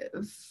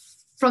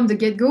 from the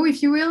get-go,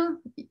 if you will,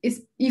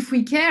 is if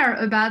we care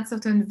about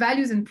certain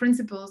values and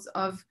principles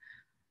of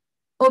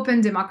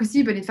open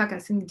democracy, but in fact, I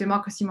think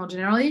democracy more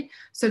generally,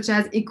 such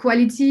as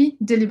equality,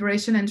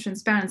 deliberation, and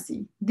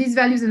transparency. These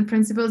values and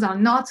principles are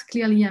not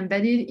clearly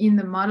embedded in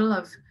the model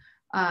of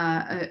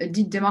a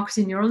deep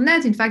democracy neural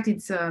net. In fact,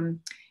 it's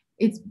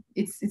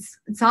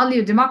hardly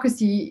a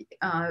democracy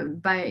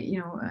in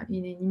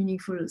a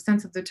meaningful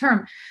sense of the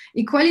term.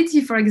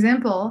 Equality, for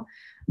example,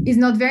 is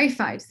not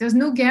verified. There's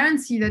no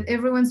guarantee that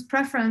everyone's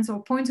preference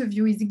or point of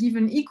view is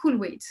given equal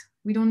weight.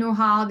 We don't know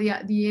how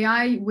the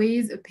AI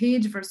weighs a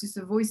page versus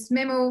a voice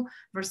memo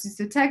versus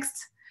a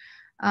text.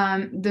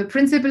 The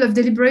principle of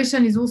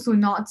deliberation is also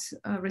not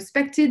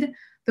respected.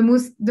 The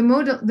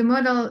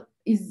model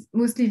is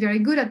mostly very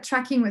good at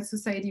tracking what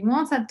society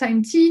wants at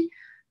time t,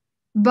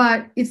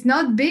 but it's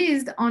not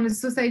based on a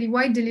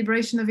society-wide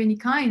deliberation of any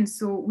kind.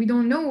 So we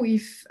don't know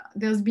if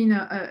there's been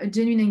a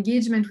genuine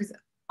engagement with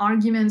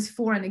arguments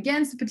for and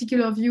against a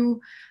particular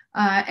view.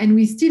 And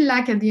we still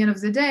lack, at the end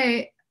of the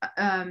day,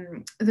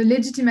 the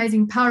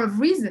legitimizing power of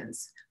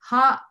reasons.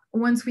 How,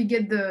 once we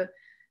get the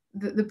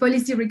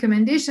policy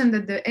recommendation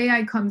that the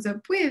AI comes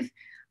up with,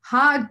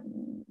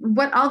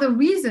 what are the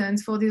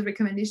reasons for these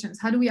recommendations?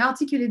 How do we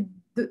articulate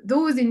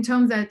those in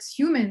terms that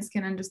humans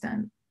can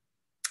understand?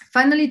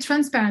 Finally,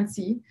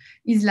 transparency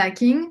is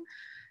lacking.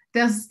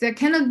 there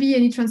cannot be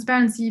any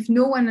transparency if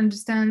no one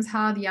understands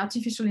how the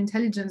artificial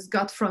intelligence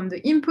got from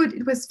the input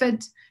it was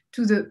fed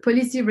to the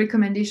policy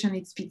recommendation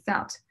it spits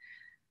out.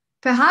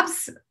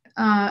 Perhaps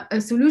a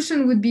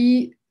solution would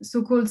be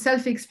so-called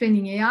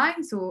self-explaining AI,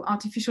 so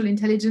artificial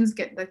intelligence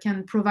that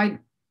can provide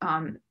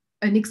an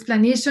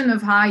explanation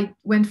of how it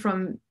went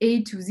from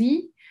A to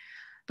Z.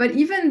 But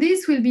even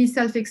this will be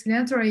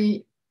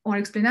self-explanatory or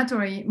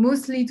explanatory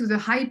mostly to the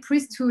high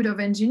priesthood of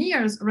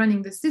engineers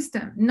running the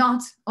system,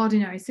 not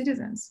ordinary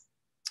citizens.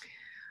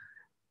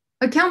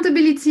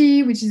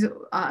 Accountability, which is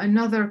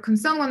another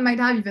concern one might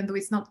have, even though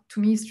it's not, to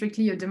me,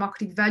 strictly a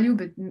democratic value,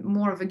 but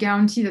more of a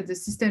guarantee that the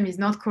system is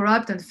not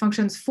corrupt and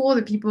functions for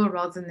the people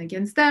rather than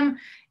against them,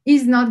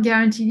 is not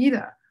guaranteed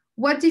either.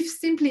 What if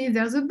simply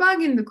there's a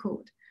bug in the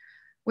code,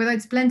 whether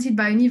it's planted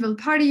by an evil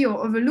party or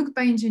overlooked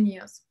by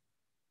engineers?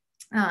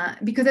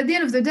 Because at the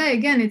end of the day,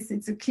 again,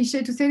 it's a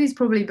cliche to say this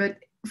probably, but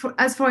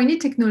as for any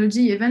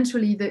technology,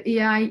 eventually the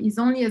AI is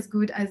only as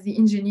good as the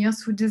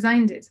engineers who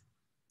designed it.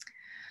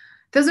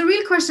 There's a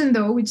real question,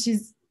 though, which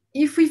is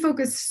if we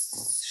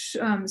focus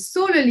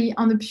solely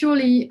on the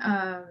purely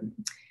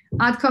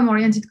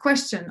outcome-oriented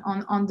question,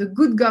 on the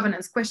good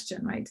governance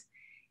question, right?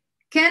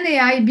 Can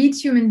AI beat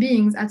human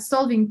beings at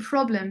solving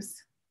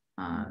problems?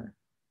 Can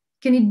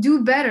it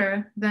do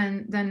better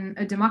than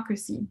a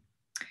democracy?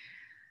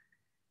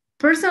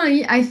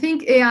 Personally, I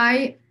think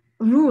AI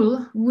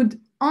rule would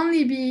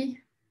only be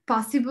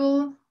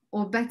possible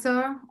or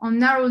better on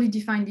narrowly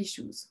defined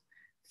issues.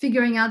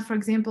 Figuring out, for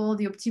example,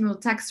 the optimal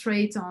tax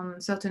rate on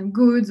certain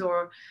goods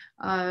or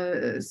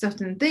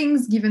certain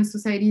things, given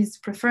society's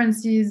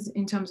preferences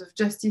in terms of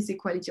justice,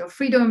 equality, or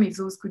freedom, if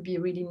those could be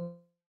really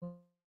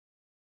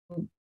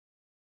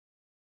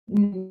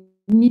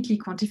neatly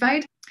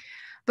quantified.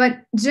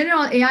 But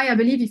general AI, I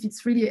believe, if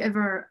it's really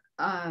ever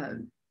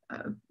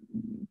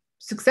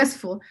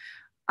successful,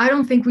 I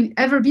don't think will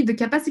ever beat the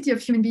capacity of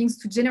human beings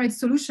to generate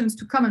solutions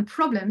to common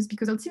problems,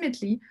 because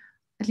ultimately,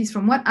 at least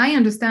from what I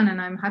understand,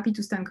 and I'm happy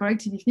to stand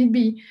corrected if need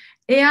be,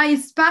 AI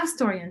is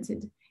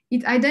past-oriented.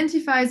 It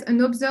identifies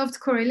unobserved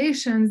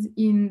correlations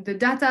in the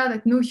data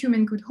that no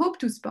human could hope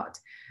to spot,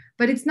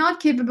 but it's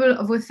not capable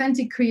of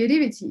authentic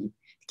creativity.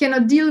 It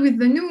cannot deal with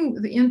the new,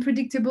 the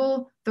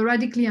unpredictable, the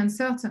radically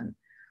uncertain.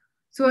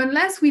 So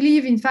unless we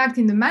live, in fact,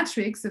 in the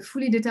matrix, a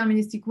fully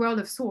deterministic world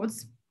of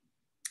sorts,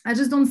 I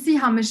just don't see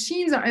how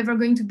machines are ever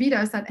going to beat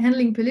us at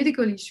handling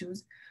political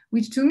issues,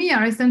 which to me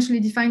are essentially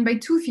defined by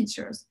two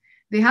features.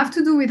 They have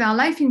to do with our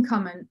life in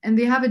common, and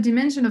they have a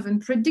dimension of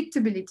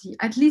unpredictability,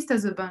 at least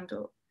as a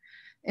bundle.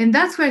 And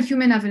that's where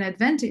humans have an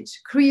advantage: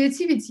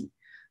 creativity,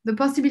 the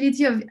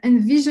possibility of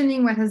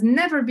envisioning what has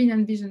never been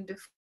envisioned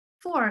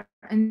before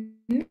and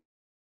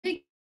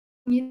making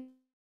it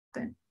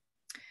happen.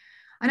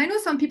 And I know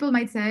some people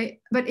might say,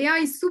 but AI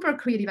is super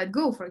creative at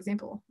Go, for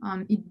example.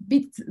 It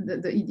beat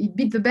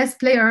the best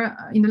player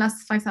in the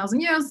last 5,000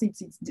 years.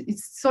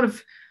 It's sort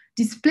of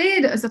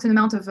displayed a certain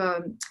amount of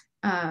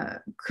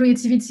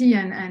creativity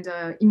and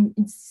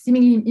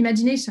seemingly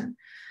imagination.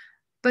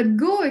 But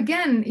Go,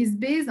 again, is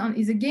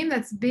a game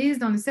that's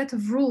based on a set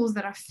of rules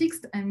that are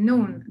fixed and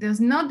known. There's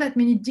not that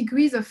many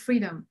degrees of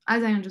freedom,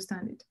 as I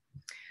understand it.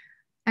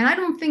 And I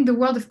don't think the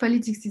world of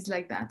politics is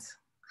like that.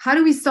 How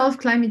do we solve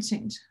climate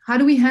change? How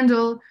do we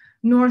handle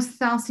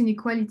North-South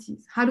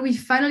inequalities? How do we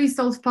finally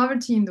solve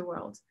poverty in the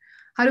world?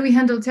 How do we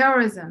handle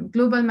terrorism,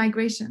 global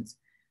migrations?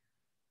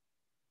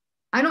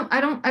 I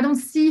don't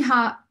see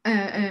how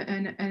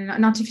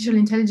an artificial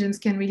intelligence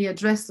can really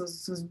address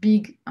those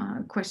big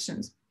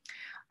questions.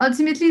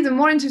 Ultimately, the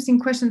more interesting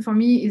question for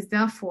me is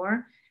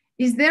therefore,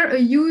 is there a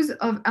use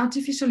of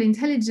artificial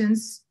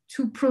intelligence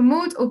to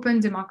promote open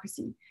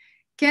democracy?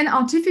 Can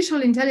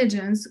artificial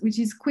intelligence, which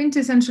is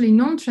quintessentially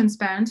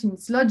non-transparent in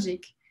its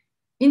logic,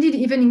 indeed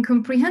even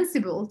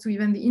incomprehensible to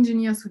even the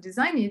engineers who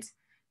design it,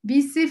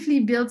 be safely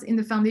built in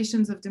the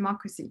foundations of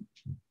democracy?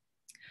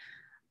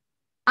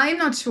 I'm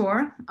not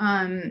sure,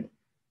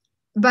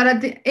 but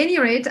at any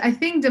rate, I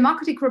think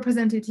democratic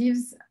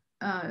representatives,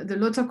 the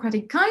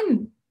autocratic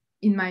kind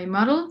in my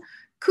model,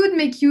 could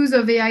make use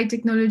of AI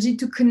technology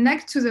to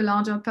connect to the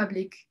larger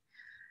public.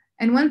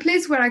 And one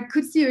place where I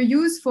could see a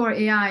use for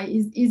AI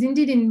is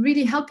indeed in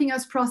really helping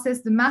us process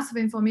the mass of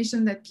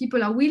information that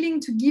people are willing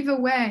to give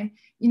away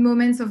in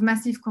moments of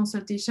massive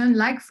consultation,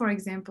 like, for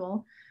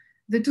example,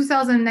 the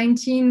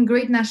 2019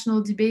 Great National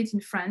Debate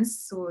in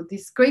France. So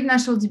this Great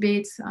National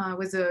Debate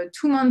was a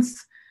 2-month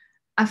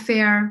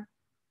affair.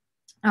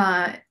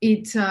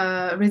 It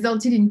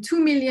resulted in 2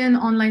 million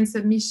online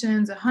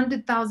submissions,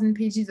 100,000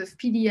 pages of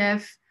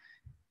PDF,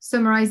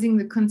 summarizing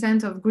the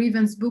content of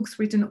grievance books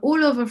written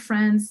all over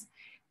France,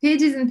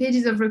 pages and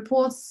pages of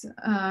reports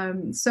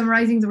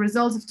summarizing the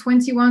results of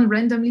 21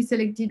 randomly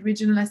selected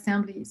regional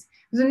assemblies.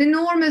 It was an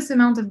enormous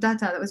amount of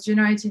data that was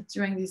generated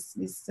during this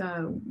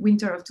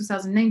winter of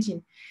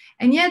 2019.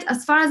 And yet,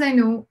 as far as I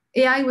know,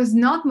 AI was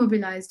not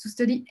mobilized to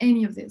study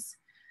any of this.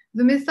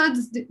 The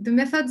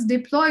methods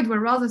deployed were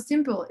rather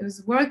simple. It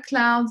was word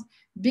clouds,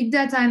 big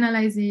data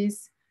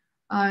analysis,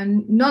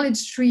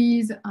 knowledge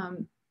trees,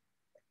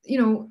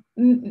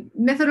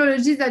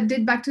 methodologies that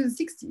date back to the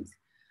 60s.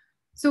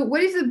 So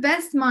what if the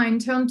best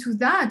mind turned to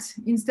that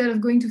instead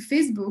of going to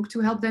Facebook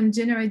to help them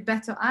generate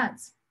better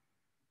ads?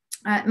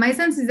 My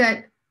sense is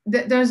that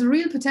there's a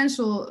real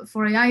potential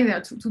for AI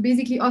there to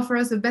basically offer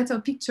us a better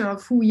picture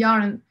of who we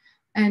are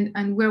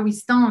and where we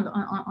stand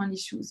on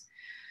issues.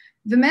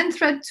 The main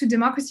threat to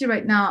democracy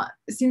right now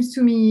seems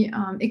to me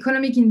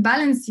economic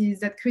imbalances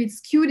that create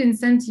skewed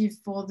incentive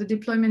for the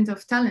deployment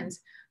of talent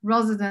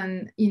rather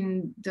than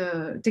in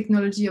the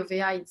technology of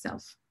AI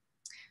itself.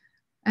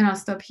 And I'll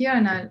stop here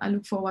and I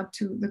look forward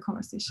to the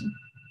conversation.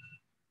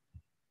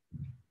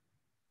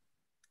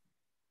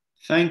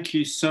 Thank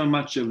you so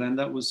much, Hélène.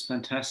 That was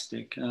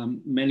fantastic.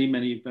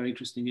 Many very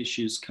interesting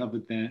issues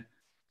covered there.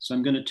 So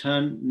I'm going to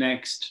turn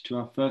next to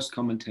our first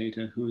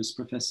commentator, who is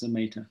Professor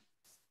Mehta.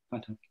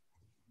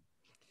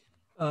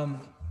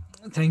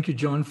 Thank you,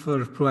 John,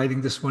 for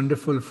providing this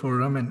wonderful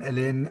forum, and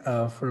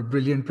Hélène for a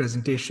brilliant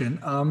presentation.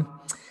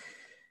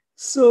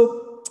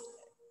 So,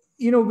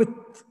 with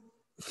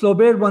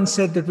Flaubert once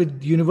said that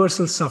with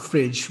universal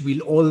suffrage,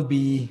 we'll all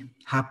be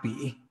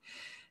happy.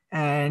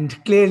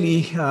 And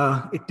clearly,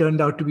 it turned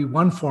out to be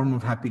one form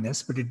of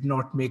happiness, but it did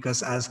not make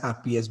us as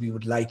happy as we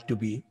would like to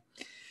be.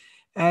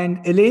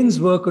 And Hélène's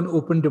work on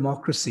open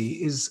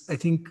democracy is, I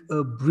think,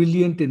 a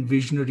brilliant and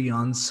visionary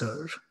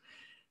answer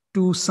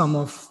to some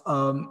of,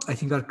 I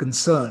think, our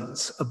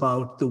concerns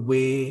about the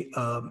way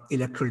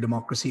electoral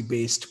democracy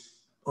based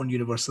on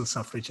universal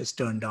suffrage has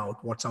turned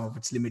out, what some of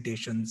its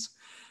limitations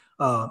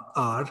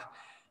are.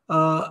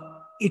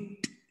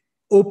 It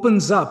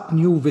opens up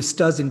new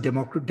vistas in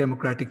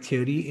democratic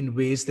theory in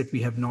ways that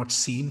we have not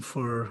seen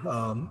for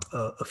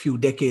a few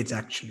decades,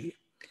 actually.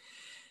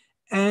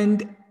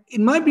 And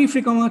in my brief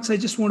remarks, I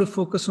just want to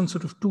focus on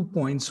sort of 2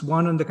 points.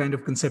 One, on the kind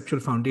of conceptual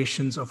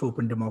foundations of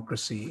open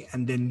democracy,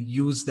 and then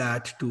use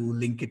that to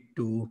link it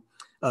to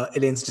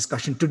Hélène's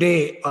discussion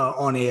today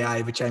on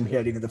AI, which I'm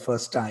hearing for the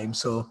first time.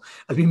 So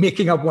I'll be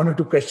making up 1 or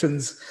 2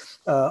 questions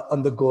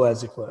on the go,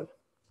 as it were.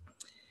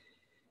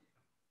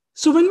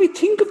 So when we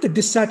think of the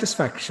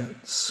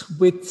dissatisfactions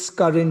with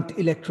current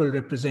electoral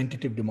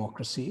representative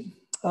democracy,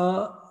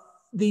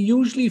 they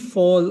usually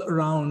fall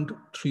around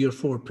 3 or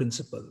 4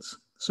 principles.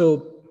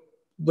 So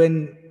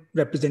when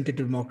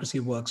representative democracy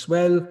works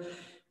well,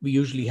 we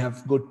usually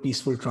have good,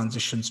 peaceful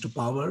transitions to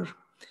power.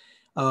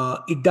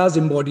 It does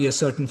embody a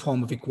certain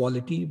form of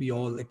equality. We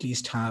all at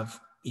least have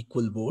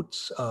equal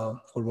votes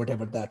for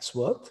whatever that's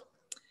worth.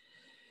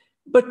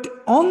 But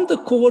on the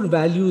core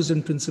values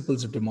and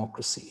principles of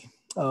democracy,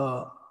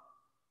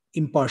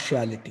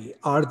 impartiality,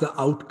 are the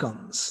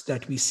outcomes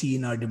that we see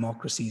in our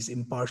democracies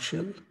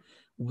impartial,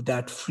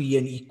 that free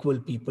and equal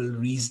people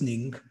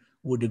reasoning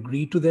would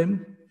agree to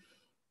them?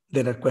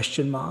 There are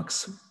question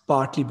marks,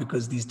 partly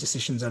because these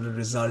decisions are a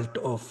result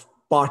of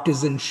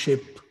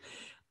partisanship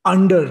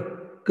under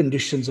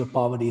conditions of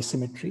power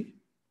asymmetry.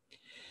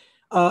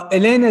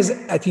 Hélène has,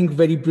 I think,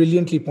 very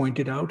brilliantly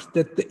pointed out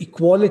that the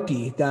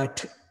equality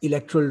that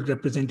electoral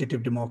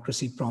representative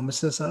democracy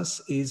promises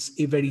us is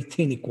a very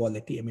thin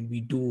equality. I mean,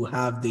 we do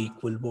have the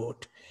equal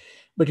vote.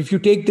 But if you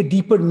take the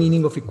deeper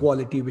meaning of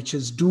equality, which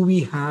is, do we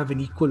have an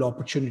equal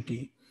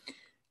opportunity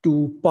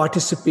to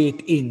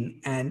participate in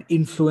and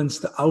influence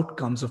the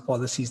outcomes of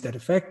policies that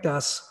affect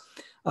us?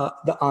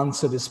 The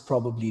answer is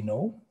probably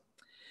no.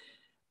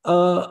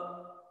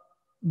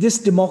 This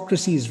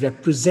democracy is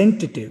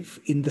representative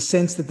in the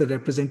sense that the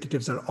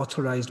representatives are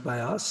authorized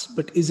by us,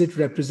 but is it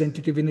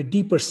representative in a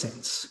deeper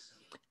sense?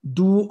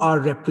 Do our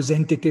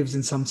representatives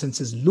in some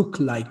senses look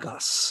like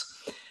us?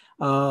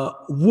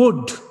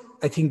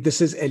 I think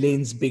this is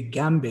Hélène's big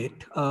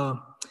gambit,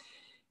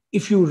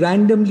 if you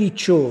randomly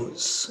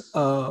chose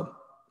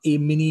a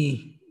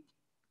mini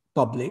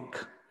public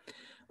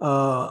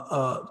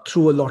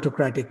through a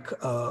autocratic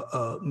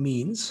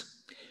means,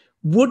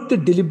 would the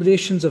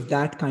deliberations of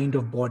that kind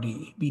of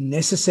body be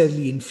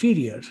necessarily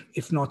inferior,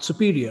 if not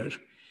superior,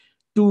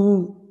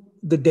 to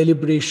the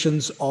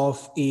deliberations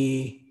of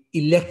an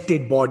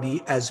elected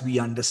body as we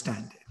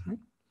understand it? Right?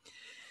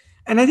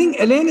 And I think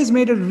Hélène has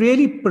made a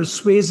really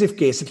persuasive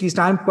case, at least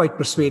I'm quite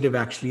persuasive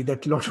actually,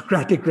 that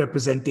autocratic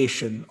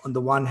representation on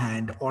the one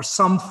hand, or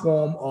some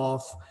form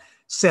of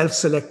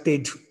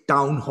self-selected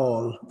town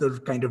hall, the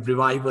kind of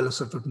revival of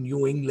sort of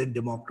New England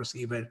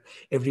democracy where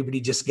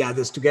everybody just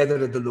gathers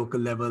together at the local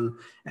level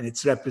and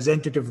it's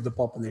representative of the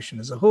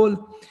population as a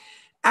whole,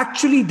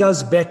 actually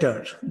does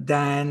better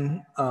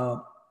than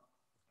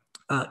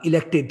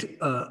elected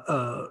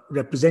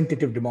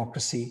representative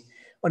democracy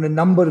on a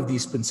number of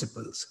these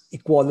principles: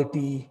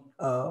 equality,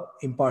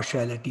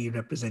 impartiality,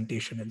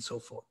 representation, and so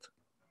forth.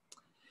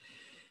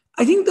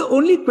 I think the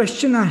only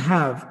question I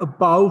have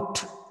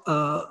about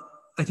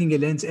I think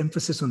Hélène's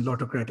emphasis on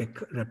autocratic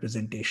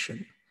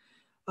representation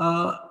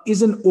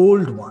is an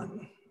old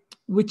one,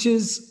 which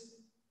is,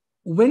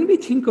 when we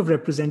think of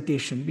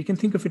representation, we can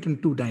think of it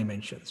in 2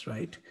 dimensions,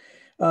 right?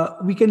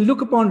 We can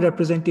look upon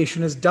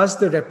representation as, does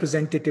the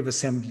representative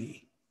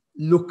assembly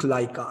look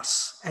like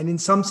us? And in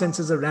some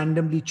senses, a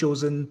randomly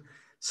chosen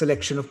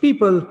selection of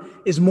people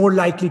is more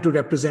likely to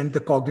represent the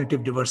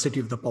cognitive diversity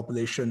of the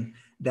population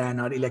than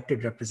our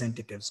elected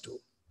representatives do.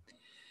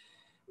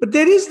 But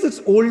there is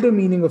this older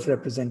meaning of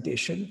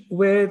representation,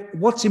 where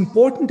what's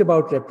important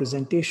about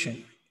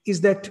representation is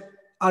that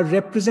our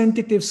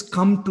representatives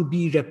come to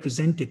be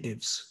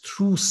representatives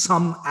through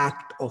some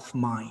act of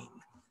mind,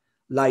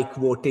 like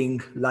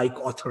voting, like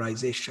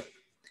authorization.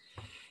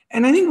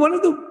 And I think one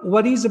of the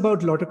worries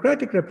about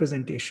autocratic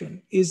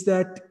representation is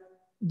that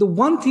the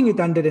one thing it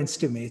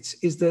underestimates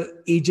is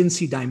the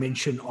agency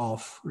dimension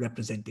of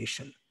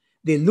representation.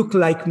 They look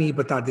like me,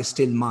 but are they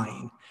still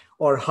mine?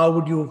 Or how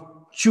would you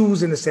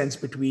choose, in a sense,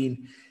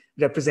 between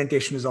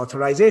representation as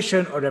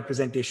authorization or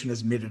representation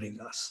as mirroring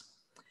us?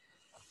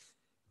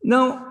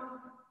 Now,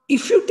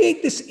 if you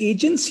take this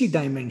agency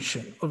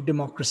dimension of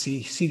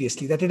democracy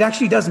seriously, that it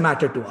actually does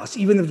matter to us,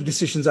 even if the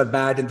decisions are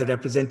bad and the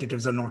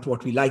representatives are not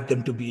what we like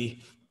them to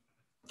be,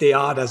 they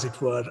are, as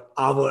it were,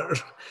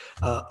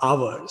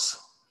 ours.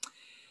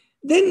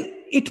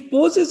 Then it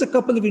poses a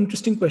couple of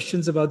interesting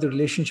questions about the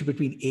relationship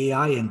between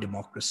AI and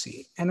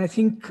democracy. And I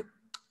think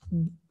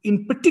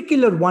in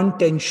particular, one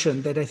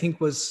tension that I think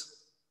was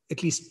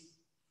at least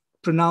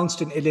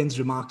pronounced in Hélène's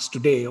remarks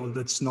today,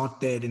 although it's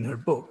not there in her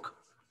book.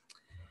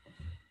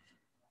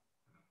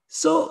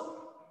 So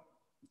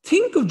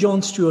think of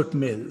John Stuart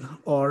Mill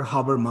or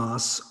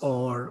Habermas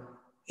or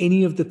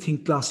any of the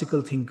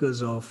classical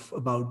thinkers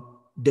about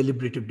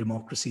deliberative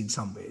democracy in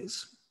some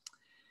ways,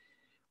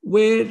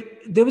 where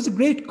there was a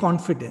great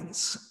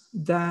confidence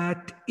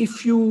that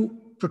if you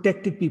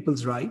protected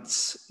people's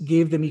rights,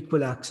 gave them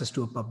equal access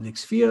to a public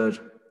sphere,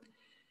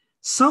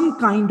 some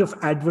kind of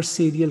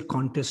adversarial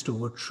contest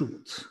over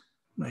truth,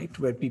 right,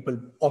 where people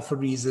offer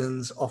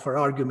reasons, offer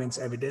arguments,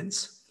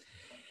 evidence,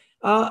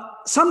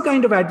 some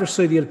kind of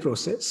adversarial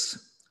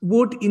process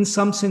would, in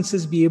some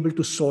senses, be able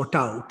to sort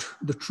out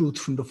the truth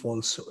from the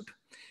falsehood,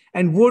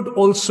 and would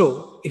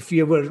also, if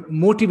we were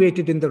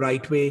motivated in the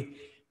right way,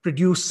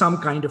 produce some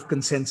kind of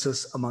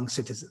consensus among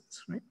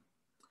citizens, right?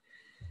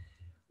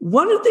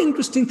 One of the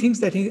interesting things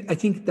that I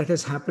think that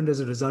has happened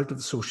as a result of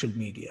the social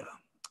media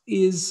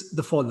is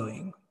the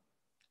following.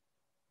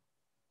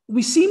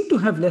 We seem to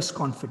have less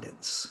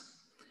confidence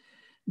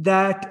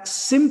that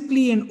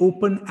simply an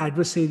open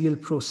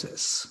adversarial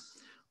process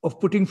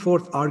of putting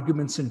forth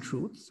arguments and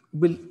truth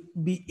will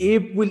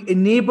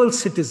enable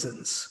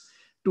citizens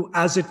to,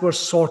 as it were,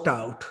 sort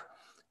out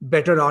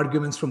better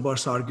arguments from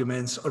worse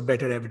arguments or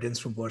better evidence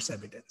from worse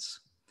evidence.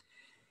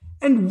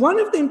 And one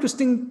of the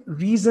interesting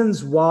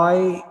reasons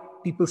why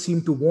people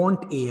seem to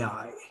want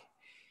AI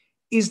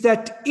is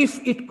that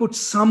if it could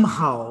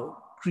somehow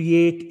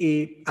create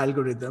an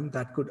algorithm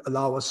that could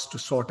allow us to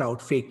sort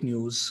out fake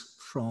news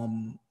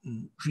from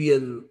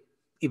real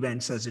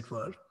events, as it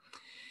were,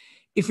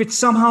 if it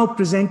somehow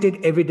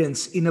presented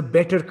evidence in a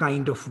better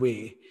kind of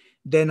way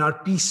than our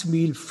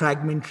piecemeal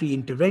fragmentary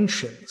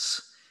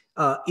interventions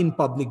in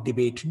public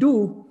debate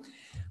do,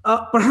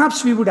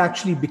 perhaps we would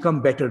actually become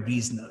better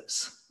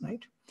reasoners,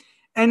 right?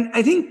 And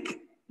I think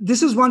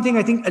this is one thing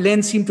I think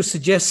Hélène seemed to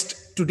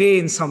suggest today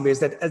in some ways,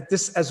 that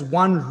as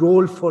one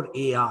role for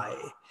AI,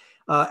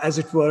 as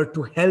it were,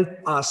 to help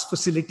us,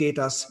 facilitate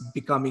us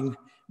becoming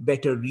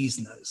better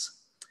reasoners.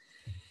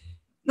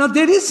 Now,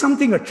 there is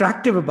something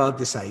attractive about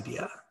this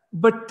idea,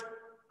 but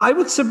I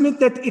would submit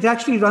that it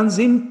actually runs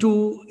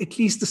into at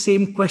least the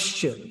same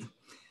question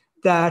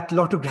that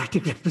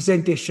autocratic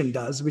representation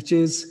does, which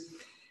is,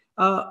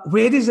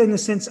 where is, in a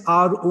sense,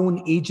 our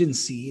own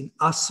agency in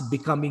us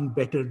becoming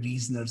better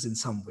reasoners in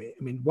some way?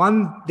 I mean,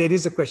 there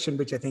is a question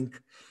which I think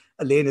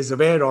Hélène is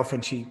aware of,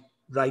 and she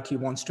rightly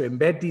wants to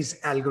embed these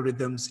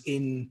algorithms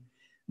in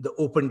the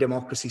open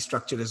democracy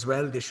structure as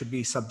well. They should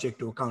be subject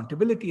to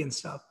accountability and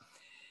stuff.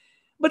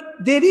 But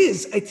there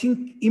is, I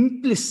think,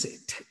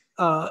 implicit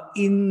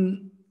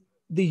in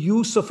the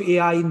use of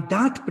AI in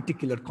that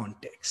particular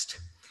context,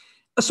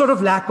 a sort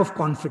of lack of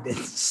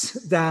confidence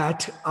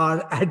that our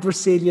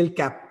adversarial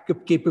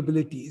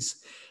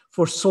capabilities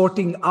for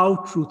sorting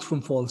out truth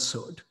from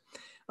falsehood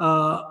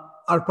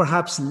are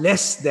perhaps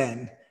less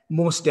than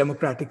most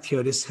democratic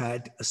theorists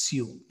had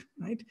assumed,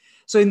 right?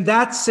 So in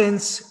that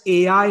sense,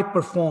 AI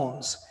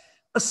performs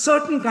a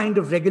certain kind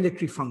of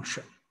regulatory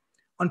function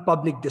on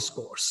public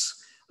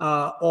discourse,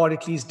 or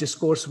at least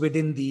discourse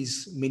within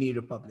these mini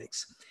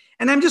republics.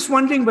 And I'm just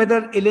wondering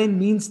whether Hélène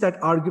means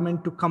that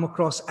argument to come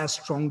across as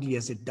strongly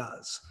as it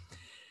does.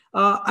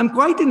 I'm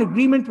quite in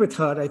agreement with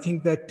her. I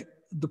think that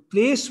the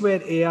place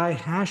where AI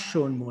has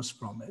shown most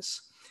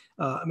promise,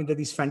 I mean, there are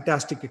these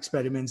fantastic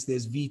experiments.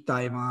 There's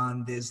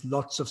Taiwan, there's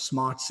lots of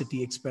smart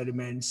city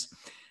experiments.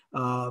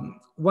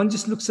 One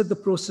just looks at the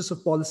process of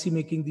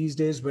policymaking these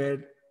days,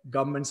 where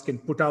governments can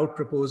put out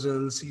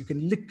proposals. You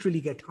can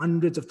literally get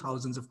hundreds of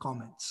thousands of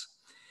comments.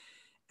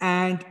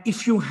 And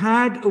if you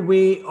had a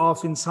way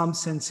of, in some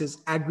senses,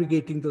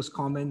 aggregating those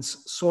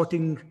comments,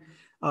 sorting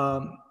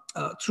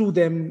through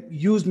them,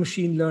 use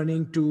machine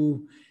learning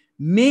to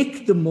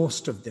make the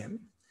most of them,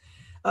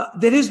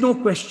 there is no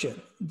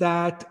question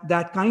that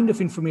that kind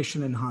of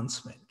information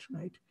enhancement,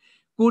 right,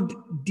 could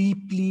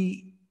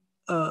deeply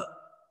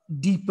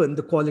deepen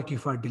the quality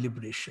of our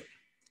deliberation.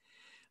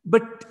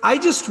 But I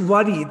just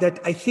worry that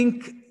I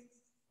think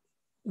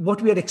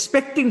what we are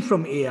expecting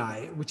from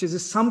AI, which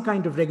is some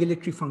kind of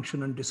regulatory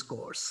function on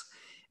discourse,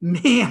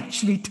 may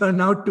actually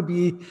turn out to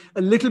be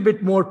a little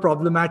bit more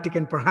problematic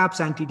and perhaps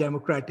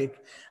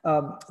anti-democratic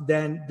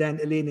than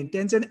Hélène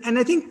intends. And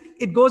I think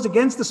it goes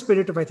against the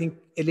spirit of, I think,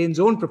 Hélène's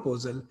own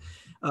proposal,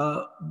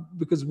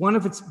 because one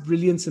of its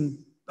brilliance and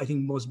I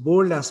think most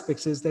bold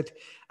aspects is that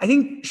I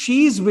think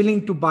she's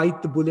willing to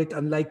bite the bullet,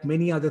 unlike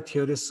many other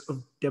theorists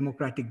of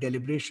democratic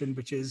deliberation,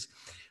 which is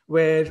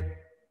where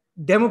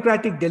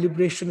democratic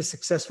deliberation is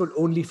successful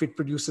only if it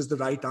produces the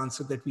right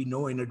answer that we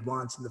know in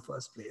advance in the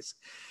first place.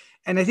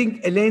 And I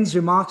think Hélène's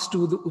remarks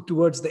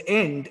towards the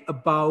end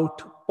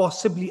about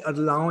possibly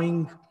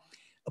allowing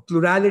a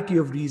plurality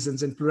of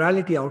reasons and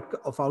plurality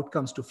of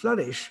outcomes to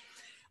flourish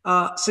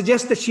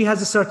suggests that she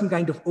has a certain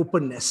kind of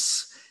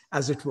openness,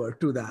 as it were,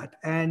 to that.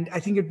 And I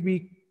think it'd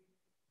be,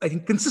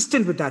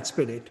 consistent with that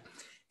spirit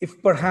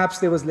if perhaps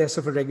there was less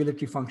of a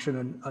regulatory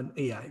function on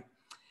AI.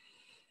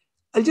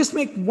 I'll just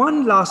make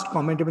one last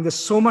comment. I mean, there's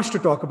so much to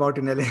talk about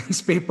in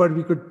Hélène's paper.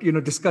 We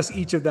could, discuss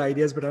each of the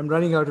ideas, but I'm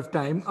running out of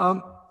time.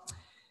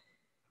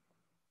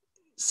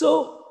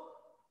 So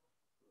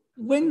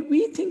when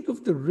we think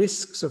of the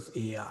risks of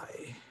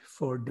AI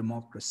for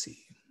democracy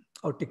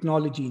or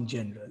technology in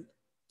general,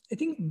 I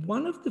think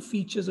one of the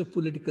features of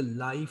political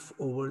life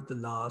over the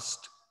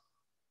last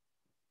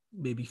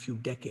maybe few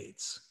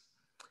decades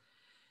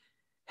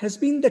has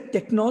been that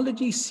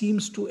technology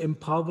seems to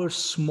empower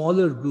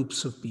smaller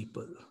groups of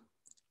people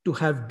to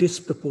have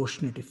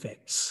disproportionate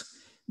effects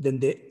than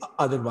they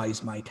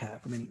otherwise might have.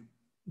 I mean,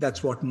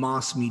 that's what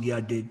mass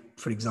media did,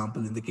 for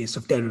example, in the case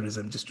of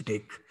terrorism, just to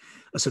take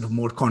a sort of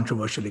more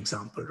controversial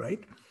example,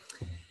 right?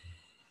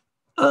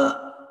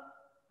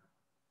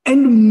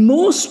 And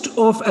most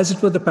of, as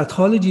it were, the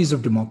pathologies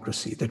of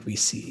democracy that we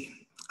see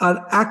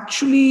are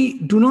actually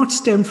do not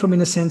stem from,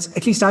 in a sense,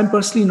 at least I'm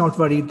personally not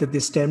worried that they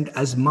stemmed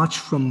as much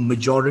from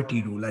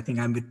majority rule. I think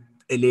I'm with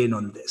Hélène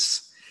on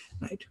this,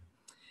 right?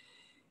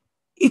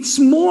 It's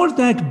more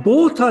that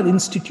both our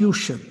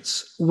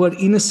institutions were,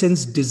 in a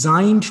sense,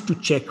 designed to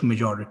check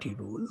majority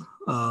rule.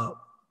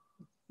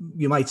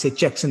 You might say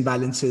checks and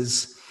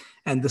balances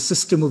and the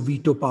system of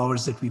veto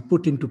powers that we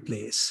put into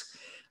place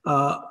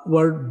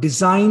were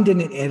designed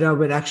in an era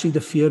where actually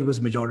the fear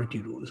was majority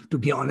rule, to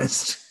be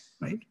honest,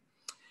 right?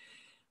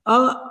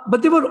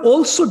 But they were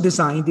also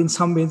designed in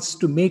some ways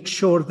to make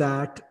sure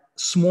that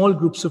small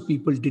groups of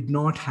people did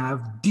not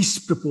have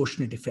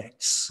disproportionate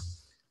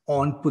effects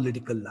on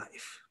political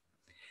life.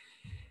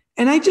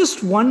 And I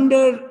just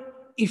wonder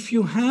if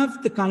you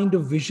have the kind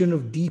of vision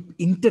of deep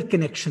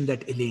interconnection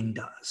that Hélène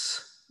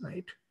does,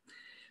 right?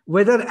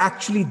 Whether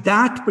actually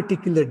that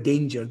particular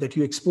danger that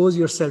you expose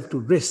yourself to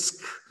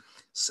risk,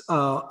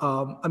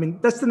 I mean,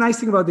 that's the nice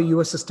thing about the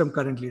US system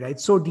currently, right?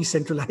 So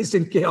decentralized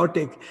and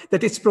chaotic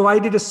that it's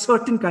provided a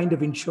certain kind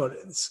of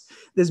insurance.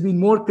 There's been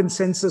more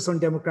consensus on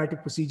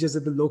democratic procedures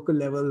at the local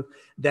level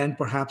than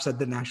perhaps at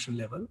the national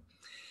level.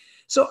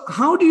 So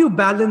how do you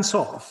balance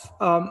off,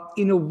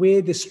 in a way,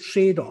 this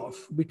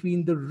trade-off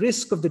between the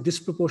risk of the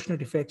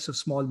disproportionate effects of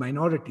small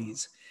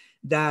minorities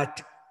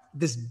that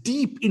this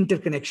deep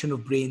interconnection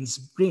of brains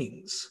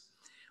brings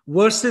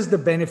versus the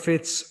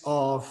benefits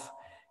of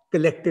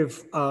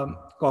collective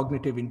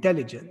cognitive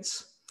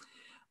intelligence?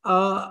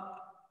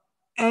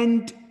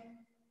 And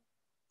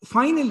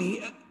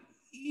finally,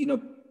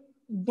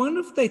 one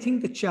of the, I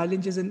think, the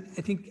challenges, and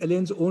I think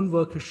Hélène's own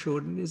work has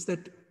shown, is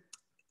that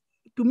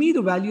to me,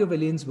 the value of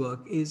Hélène's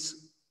work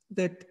is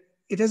that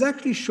it has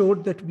actually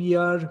showed that we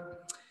are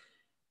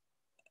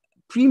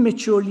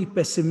prematurely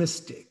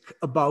pessimistic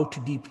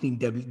about deepening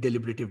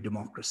deliberative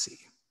democracy,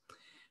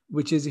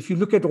 which is, if you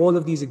look at all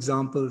of these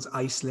examples,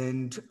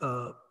 Iceland,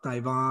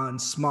 Taiwan,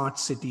 smart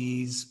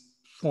cities,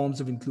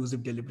 forms of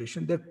inclusive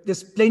deliberation,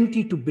 there's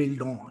plenty to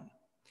build on.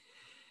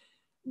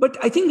 But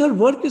I think her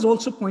work is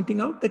also pointing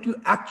out that you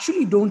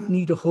actually don't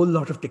need a whole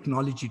lot of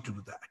technology to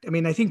do that. I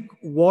mean, I think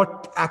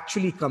what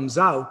actually comes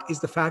out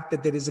is the fact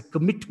that there is a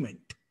commitment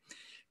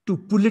to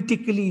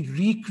politically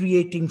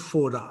recreating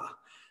fora,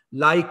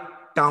 like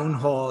town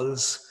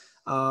halls.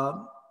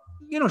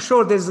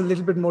 Sure, there's a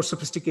little bit more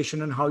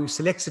sophistication on how you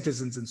select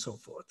citizens and so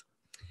forth.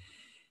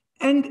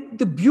 And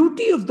the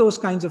beauty of those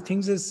kinds of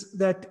things is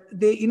that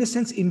they, in a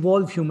sense,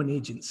 involve human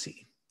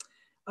agency.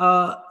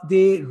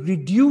 They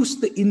reduce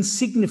the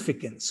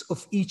insignificance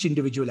of each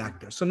individual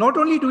actor. So not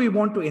only do we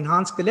want to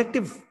enhance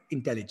collective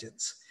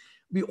intelligence,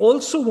 we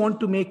also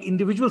want to make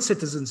individual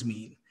citizens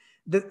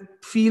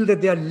feel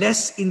that they are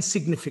less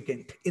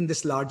insignificant in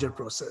this larger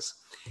process.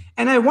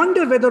 And I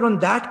wonder whether on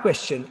that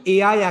question,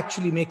 AI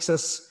actually makes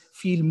us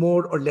feel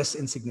more or less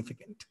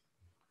insignificant.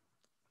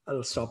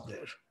 I'll stop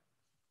there.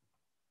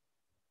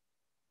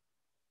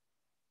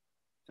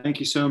 Thank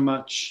you so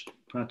much,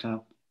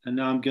 Pratap. And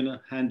now I'm going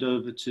to hand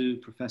over to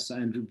Professor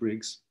Andrew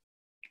Briggs.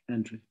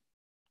 Andrew.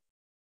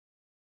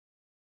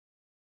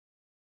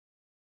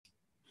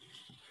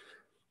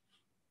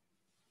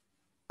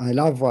 I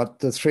love what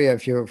the three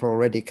of you have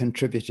already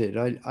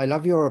contributed. I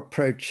love your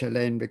approach,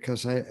 Hélène,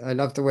 because I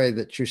love the way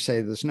that you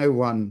say there's no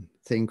one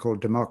thing called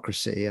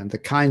democracy, and the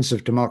kinds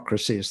of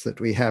democracies that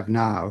we have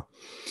now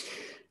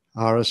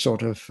are a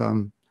sort of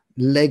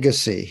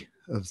legacy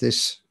of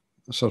this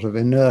sort of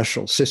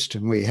inertial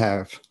system we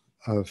have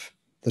of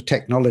the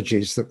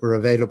technologies that were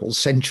available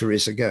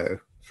centuries ago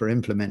for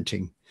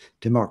implementing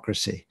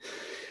democracy.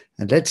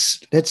 And let's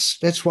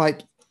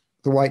wipe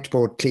the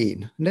whiteboard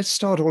clean. Let's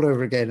start all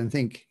over again and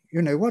think,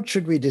 you know, what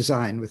should we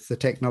design with the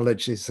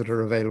technologies that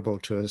are available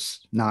to us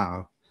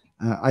now?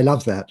 I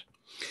love that.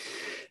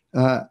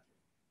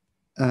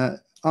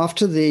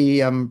 After the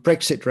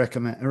Brexit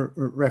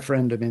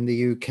referendum in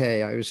the UK,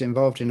 I was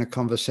involved in a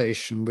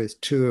conversation with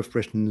two of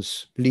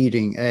Britain's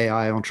leading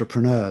AI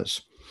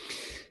entrepreneurs.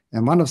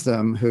 And one of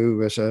them, who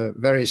was a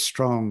very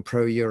strong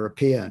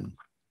pro-European,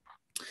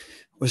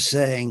 was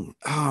saying,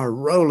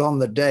 roll on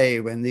the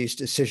day when these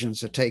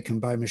decisions are taken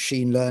by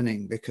machine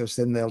learning, because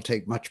then they'll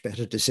take much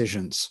better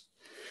decisions.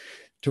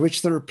 To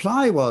which the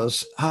reply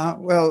was,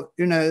 well,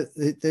 you know,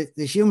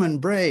 the human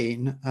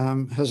brain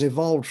has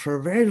evolved for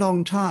a very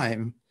long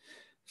time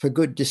for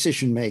good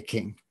decision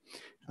making.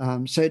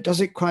 So it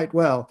does it quite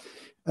well,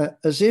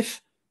 as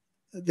if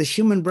the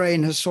human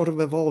brain has sort of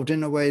evolved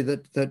in a way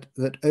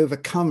that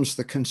overcomes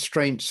the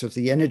constraints of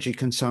the energy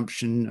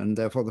consumption and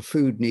therefore the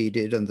food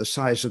needed and the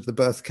size of the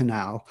birth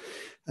canal.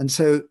 And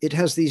so it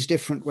has these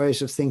different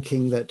ways of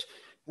thinking that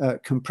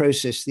can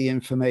process the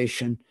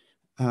information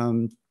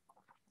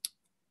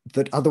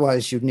that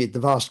otherwise you'd need the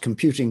vast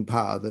computing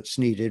power that's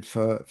needed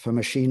for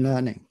machine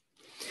learning.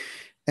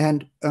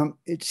 And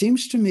it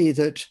seems to me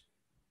that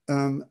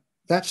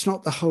that's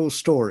not the whole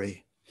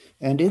story.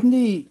 And in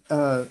the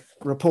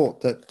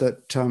report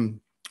that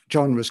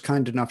John was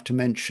kind enough to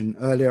mention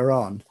earlier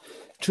on,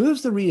 two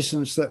of the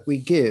reasons that we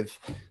give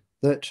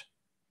that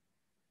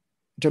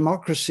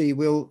democracy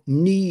will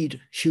need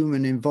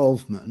human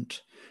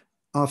involvement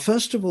are,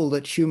 first of all,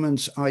 that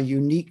humans are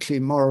uniquely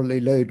morally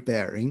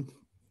load-bearing,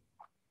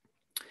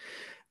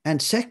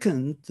 and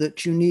second,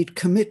 that you need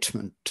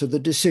commitment to the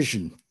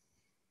decision.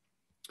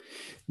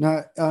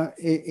 Now,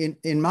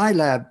 in my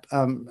lab,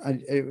 I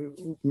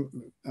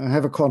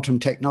have a quantum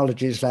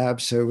technologies lab,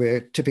 so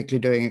we're typically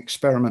doing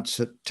experiments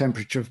at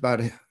temperature of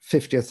about a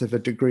 50th of a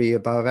degree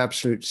above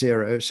absolute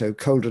zero, so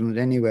colder than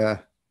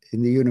anywhere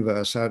in the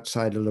universe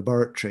outside a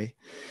laboratory.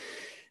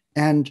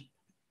 And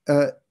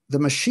the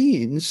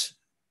machines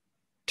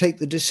take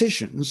the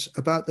decisions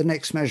about the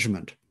next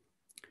measurement.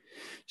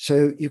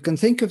 So you can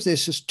think of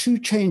this as two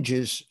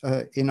changes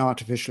in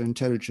artificial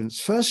intelligence.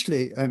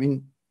 Firstly, I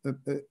mean,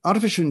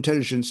 artificial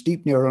intelligence,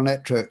 deep neural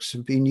networks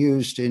have been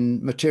used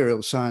in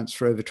material science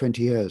for over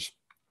 20 years.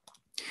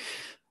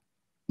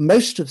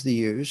 Most of the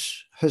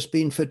use has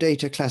been for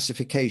data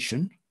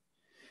classification,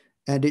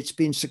 and it's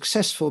been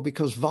successful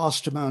because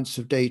vast amounts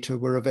of data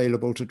were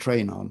available to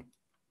train on.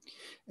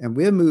 And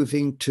we're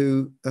moving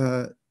to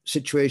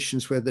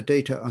situations where the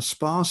data are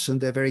sparse and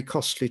they're very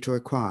costly to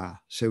acquire.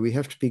 So we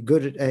have to be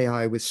good at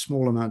AI with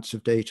small amounts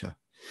of data.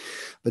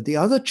 But the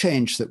other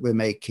change that we're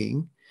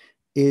making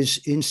is,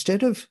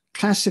 instead of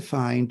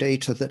classifying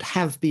data that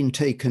have been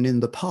taken in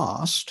the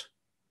past,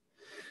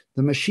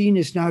 the machine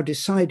is now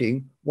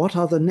deciding what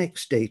are the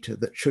next data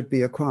that should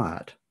be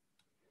acquired.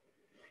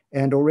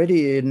 And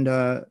already in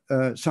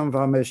some of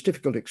our most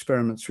difficult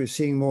experiments, we're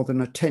seeing more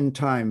than a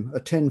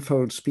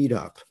 10-fold speed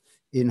up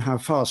in how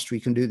fast we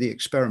can do the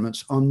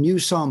experiments on new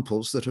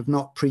samples that have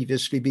not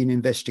previously been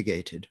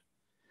investigated.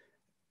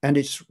 And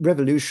it's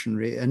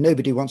revolutionary, and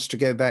nobody wants to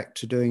go back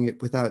to doing it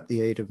without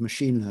the aid of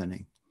machine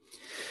learning.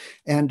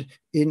 And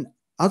in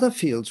other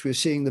fields, we're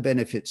seeing the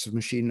benefits of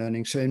machine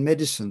learning. So in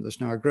medicine,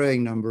 there's now a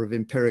growing number of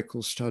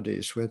empirical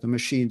studies where the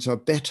machines are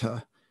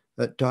better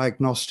at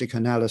diagnostic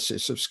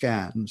analysis of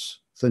scans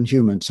than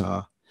humans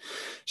are.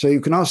 So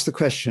you can ask the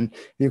question,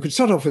 you could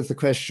start off with the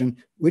question,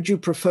 would you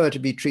prefer to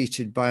be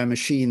treated by a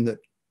machine that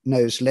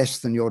knows less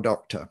than your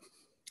doctor?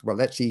 Well,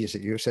 that's easy.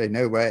 You say,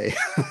 no way.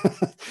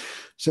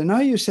 So now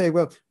you say,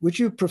 well, would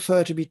you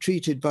prefer to be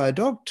treated by a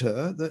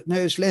doctor that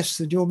knows less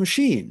than your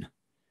machine?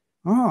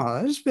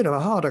 That's a bit of a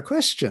harder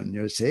question,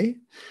 you see.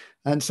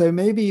 And so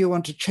maybe you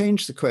want to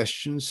change the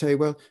question and say,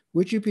 well,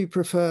 would you be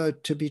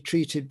preferred to be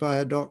treated by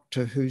a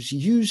doctor who's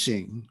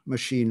using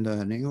machine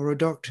learning or a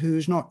doctor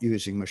who's not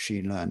using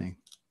machine learning?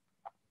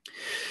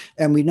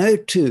 And we know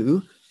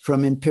too,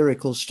 from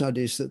empirical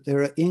studies, that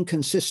there are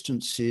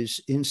inconsistencies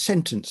in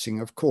sentencing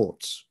of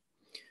courts.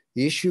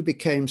 The issue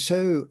became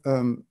so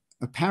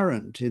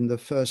apparent in the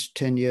first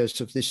 10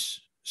 years of this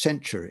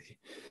century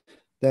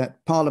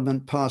that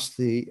Parliament passed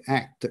the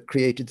act that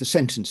created the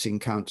Sentencing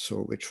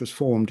Council, which was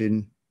formed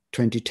in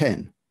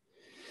 2010,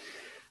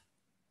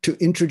 to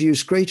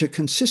introduce greater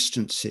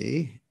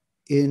consistency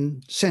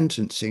in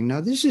sentencing.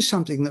 Now, this is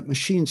something that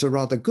machines are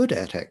rather good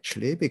at,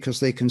 actually, because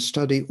they can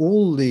study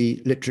all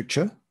the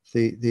literature,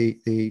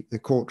 the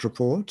court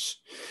reports,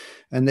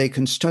 and they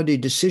can study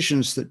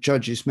decisions that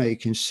judges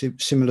make in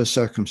similar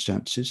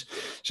circumstances.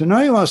 So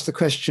now you ask the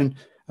question,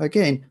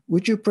 again,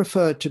 would you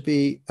prefer to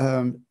be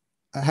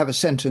have a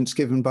sentence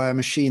given by a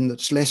machine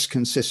that's less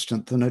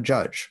consistent than a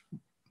judge?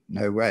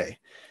 No way.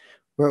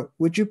 Well,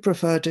 would you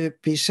prefer to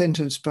be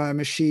sentenced by a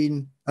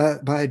machine,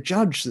 by a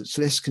judge that's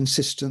less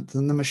consistent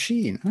than the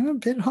machine? A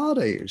bit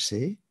harder, you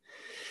see.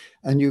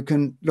 And you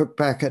can look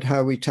back at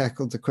how we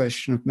tackled the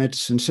question of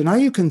medicine. So now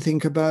you can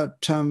think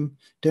about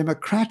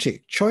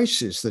democratic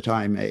choices that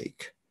I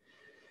make.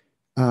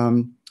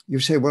 You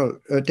say, well,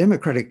 a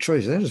democratic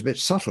choice, that is a bit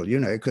subtle, you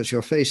know, because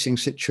you're facing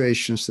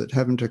situations that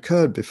haven't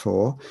occurred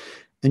before.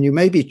 And you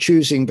may be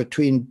choosing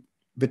between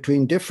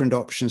different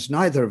options,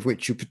 neither of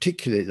which you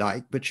particularly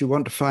like, but you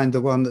want to find the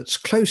one that's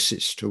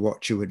closest to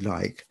what you would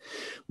like.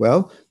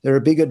 Well, there are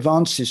big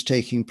advances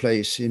taking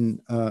place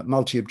in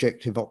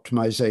multi-objective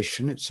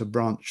optimization. It's a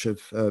branch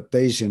of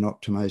Bayesian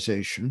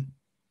optimization.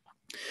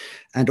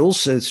 And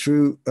also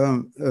through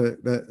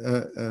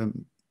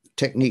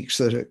techniques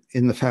that are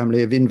in the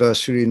family of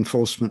inverse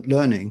reinforcement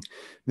learning,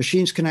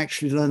 machines can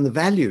actually learn the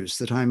values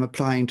that I'm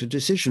applying to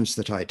decisions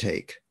that I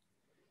take.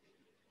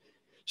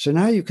 So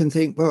now you can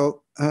think,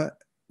 well,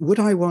 would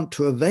I want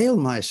to avail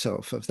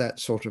myself of that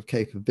sort of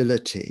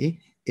capability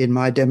in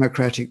my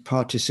democratic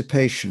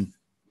participation?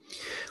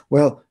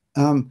 Well,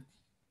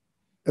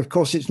 of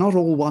course, it's not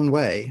all one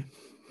way,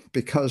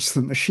 because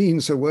the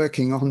machines are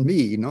working on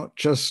me, not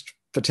just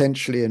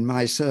potentially in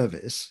my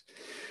service.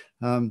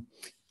 Well,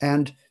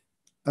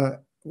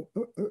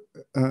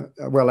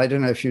 I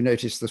don't know if you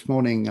noticed this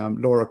morning,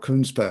 Laura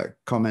Kunsberg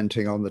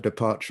commenting on the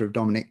departure of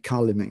Dominic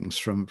Cullings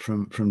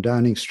from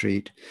Downing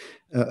Street,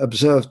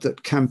 observed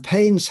that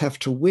campaigns have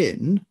to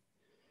win,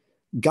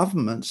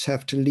 governments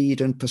have to lead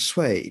and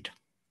persuade.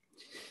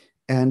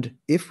 And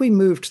if we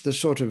move to the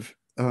sort of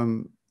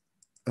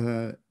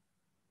open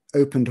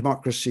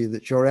democracy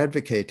that you're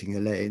advocating,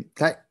 Hélène,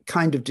 that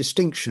kind of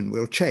distinction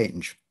will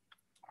change.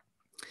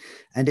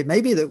 And it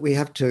may be that we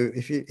have to,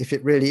 if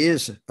it really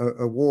is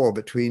a war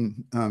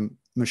between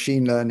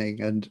machine learning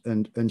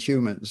and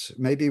humans,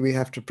 maybe we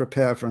have to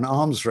prepare for an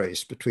arms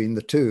race between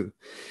the two.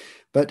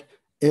 But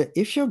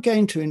if you're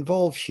going to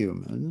involve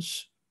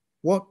humans,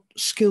 what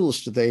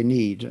skills do they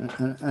need?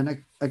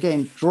 And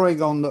again,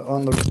 drawing on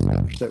the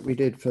research that we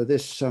did for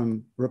this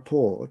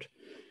report,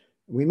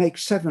 we make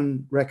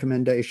 7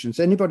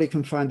 recommendations. Anybody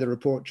can find the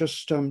report.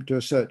 Just do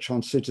a search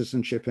on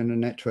citizenship in a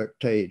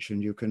networked age,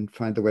 and you can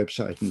find the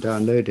website and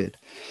download it.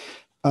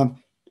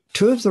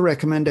 2 of the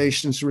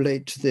recommendations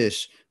relate to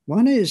this.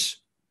 One is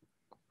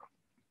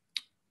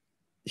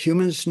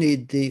humans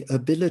need the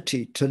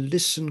ability to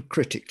listen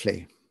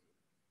critically.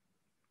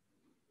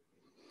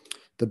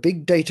 The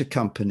big data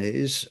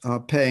companies are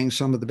paying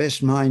some of the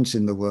best minds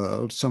in the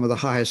world, some of the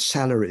highest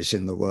salaries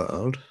in the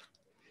world,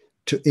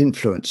 to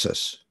influence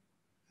us.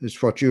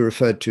 It's what you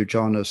referred to,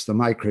 John, as the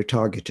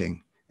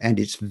micro-targeting, and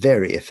it's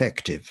very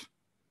effective.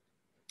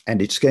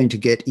 And it's going to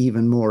get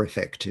even more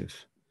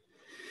effective.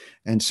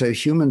 And so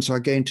humans are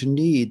going to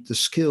need the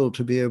skill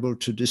to be able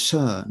to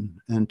discern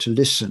and to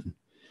listen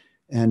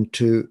and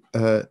to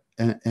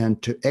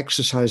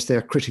exercise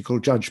their critical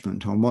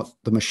judgment on what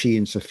the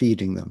machines are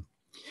feeding them.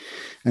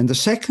 And the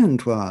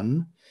second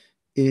one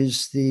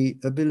is the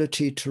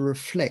ability to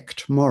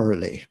reflect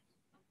morally.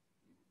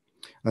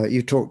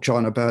 You talked,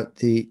 John, about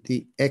the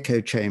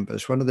echo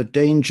chambers. One of the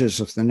dangers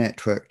of the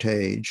networked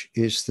age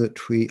is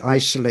that we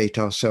isolate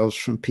ourselves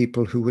from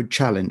people who would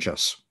challenge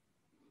us.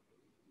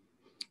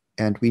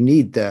 And we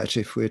need that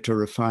if we're to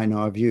refine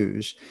our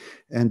views.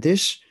 And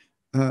this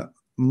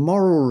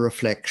moral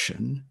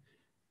reflection,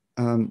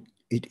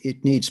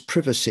 it needs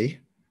privacy,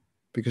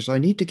 because I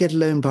need to get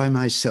alone by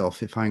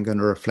myself if I'm going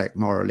to reflect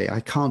morally.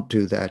 I can't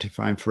do that if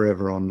I'm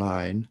forever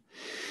online.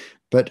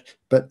 But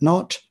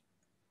not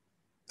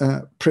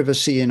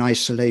privacy in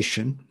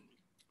isolation,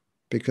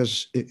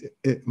 because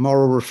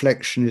moral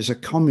reflection is a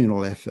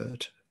communal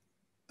effort,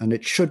 and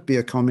it should be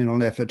a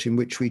communal effort in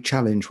which we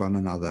challenge one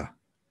another.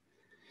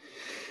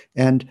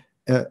 And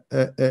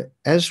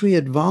as we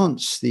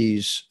advance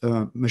these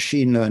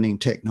machine learning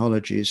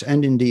technologies,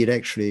 and indeed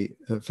actually,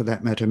 for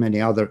that matter,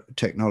 many other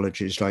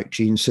technologies like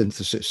gene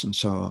synthesis and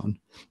so on,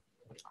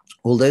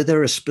 although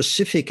there are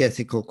specific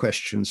ethical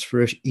questions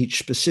for each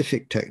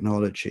specific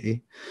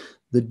technology,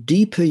 the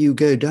deeper you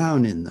go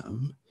down in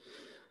them,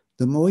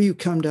 the more you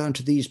come down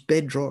to these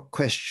bedrock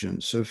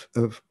questions of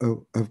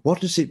what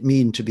does it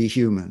mean to be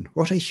human?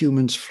 What are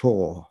humans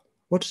for?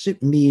 What does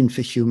it mean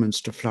for humans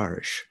to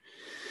flourish?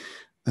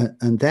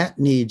 And that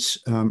needs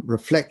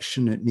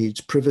reflection, it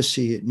needs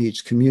privacy, it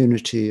needs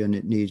community, and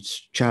it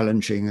needs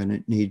challenging, and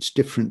it needs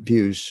different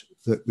views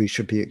that we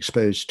should be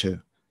exposed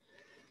to.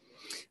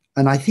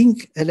 And I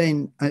think,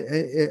 Hélène,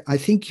 I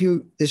think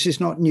this is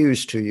not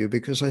news to you,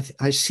 because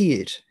I see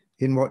it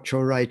in what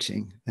you're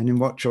writing and in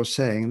what you're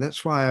saying.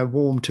 That's why I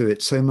warm to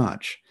it so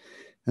much.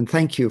 And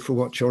thank you for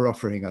what you're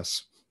offering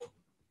us.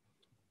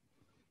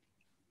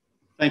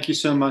 Thank you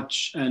so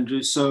much,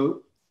 Andrew.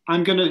 So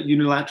I'm going to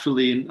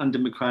unilaterally and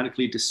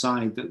undemocratically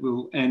decide that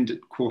we'll end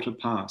at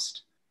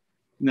 1:15.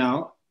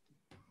 Now,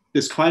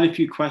 there's quite a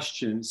few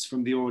questions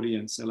from the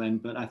audience,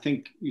 Hélène, but I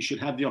think you should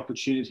have the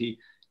opportunity,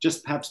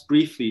 just perhaps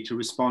briefly, to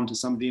respond to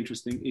some of the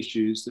interesting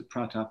issues that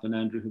Pratap and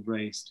Andrew have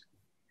raised.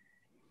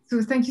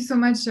 So thank you so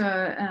much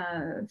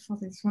for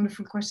these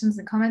wonderful questions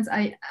and comments.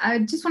 I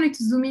just wanted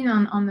to zoom in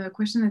on the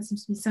question that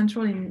seems to be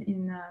central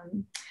in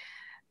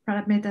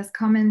Pradap Mehta's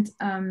comment,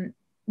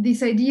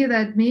 this idea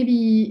that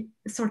maybe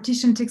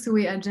sortition takes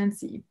away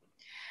agency.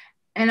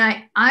 And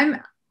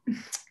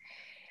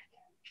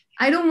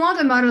I don't want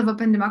a model of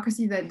open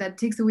democracy that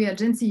takes away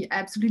agency. I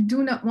absolutely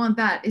do not want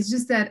that. It's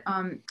just that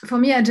for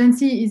me,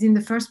 agency is in the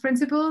first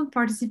principle,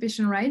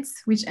 participation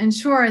rights, which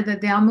ensure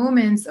that there are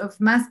moments of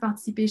mass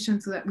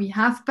participation so that we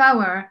have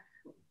power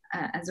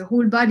as a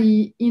whole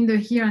body in the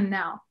here and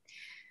now.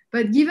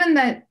 But given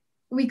that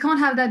we can't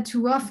have that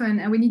too often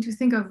and we need to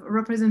think of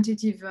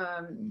representative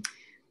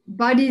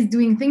bodies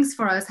doing things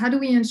for us, how do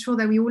we ensure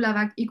that we all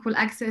have equal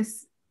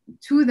access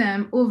to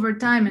them over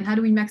time, and how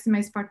do we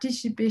maximize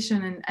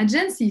participation and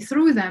agency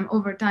through them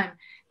over time?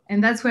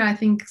 And that's where I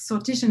think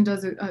sortition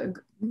does a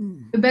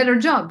better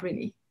job,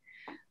 really.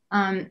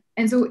 And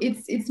so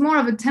it's more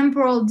of a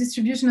temporal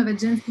distribution of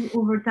agency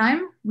over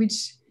time,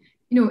 which,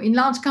 you know, in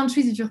large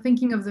countries, if you're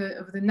thinking of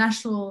the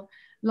national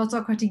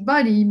autocratic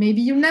body,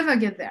 maybe you'll never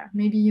get there.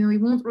 Maybe, you know,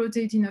 it won't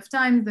rotate enough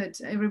times that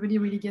everybody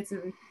really gets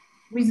a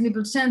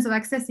reasonable chance of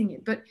accessing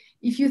it. But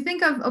if you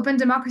think of open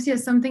democracy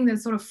as something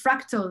that's sort of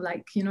fractal,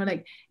 like, you know,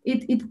 like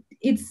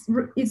it's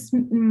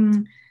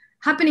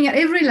happening at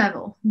every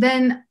level,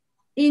 then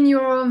in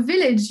your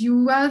village,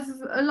 you have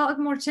a lot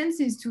more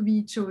chances to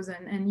be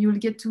chosen, and you'll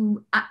get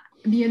to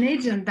be an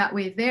agent that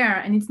way there.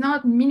 And it's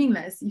not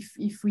meaningless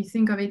if we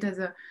think of it as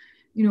a,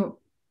 you know,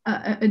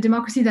 a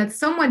democracy that's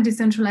somewhat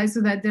decentralized,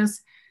 so that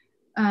there's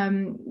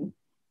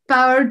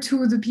power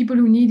to the people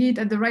who need it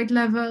at the right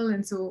level.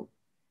 And so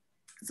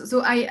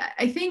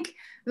I think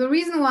the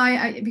reason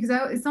why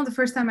it's not the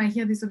first time I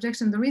hear this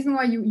objection, the reason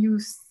why you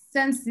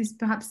sense this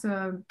perhaps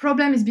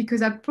problem is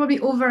because I probably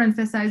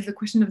overemphasize the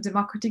question of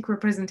democratic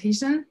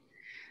representation.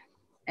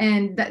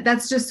 And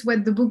that's just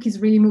what the book is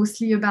really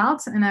mostly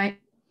about. And I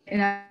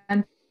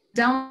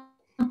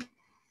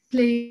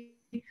downplay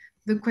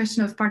the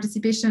question of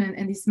participation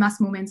and these mass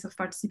moments of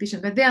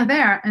participation, but they're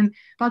there, and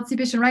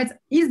participation rights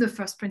is the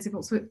first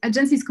principle. So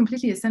agency is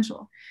completely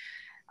essential.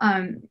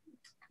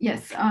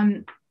 Yes.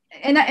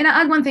 And I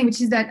add one thing,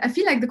 which is that I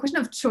feel like the question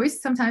of choice,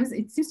 sometimes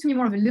it seems to me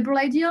more of a liberal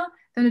ideal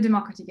than a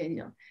democratic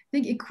ideal. I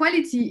think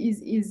equality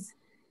is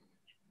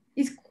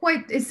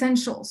quite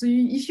essential. So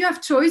if you have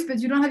choice,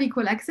 but you don't have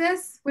equal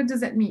access, what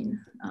does that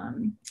mean?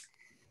 I'm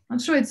not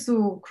sure it's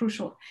so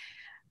crucial.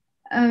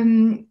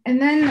 And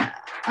then,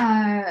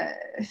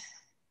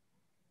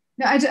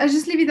 no, I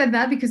just leave it at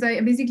that, because I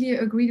basically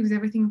agreed with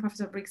everything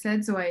Professor Brick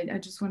said. So I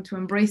just want to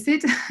embrace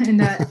it and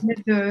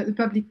let the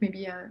public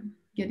maybe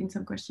get in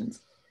some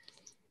questions.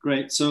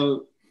 Great.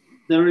 So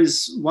there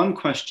is one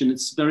question.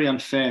 It's very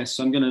unfair.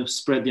 So I'm going to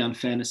spread the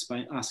unfairness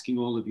by asking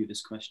all of you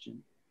this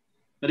question.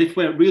 But if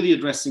we're really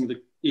addressing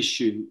the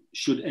issue,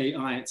 should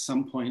AI at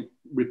some point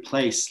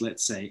replace,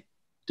 let's say,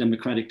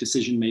 democratic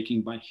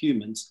decision-making by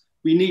humans,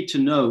 we need to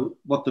know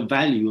what the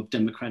value of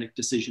democratic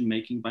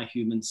decision-making by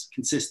humans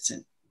consists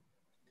in.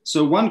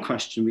 So one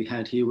question we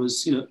had here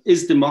was, you know,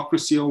 is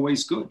democracy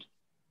always good?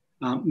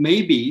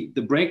 Maybe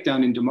the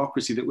breakdown in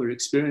democracy that we're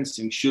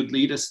experiencing should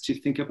lead us to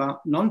think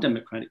about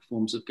non-democratic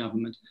forms of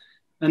government.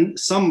 And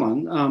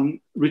someone,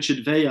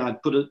 Richard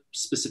Veyard, put a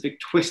specific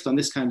twist on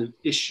this kind of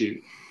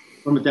issue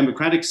from a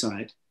democratic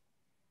side.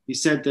 He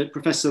said that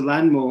Professor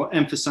Landemore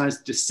emphasized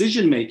the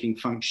decision-making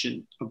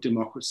function of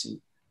democracy,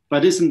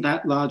 but isn't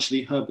that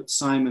largely Herbert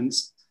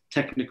Simon's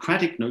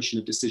technocratic notion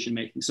of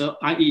decision-making? So,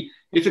 i.e.,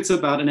 if it's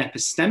about an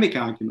epistemic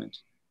argument,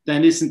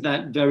 then isn't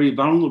that very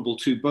vulnerable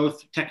to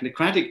both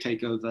technocratic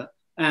takeover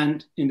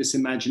and, in this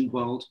imagined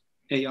world,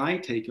 AI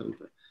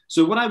takeover?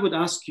 So what I would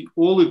ask you,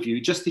 all of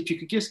you, just if you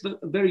could give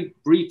a very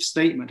brief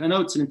statement, I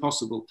know it's an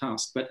impossible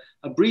task, but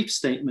a brief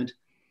statement,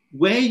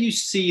 where you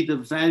see the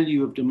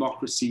value of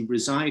democracy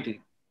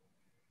residing.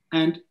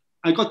 And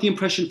I got the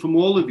impression from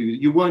all of you,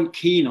 you weren't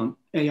keen on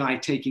AI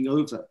taking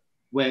over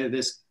where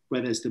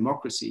there's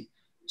democracy.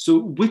 So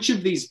which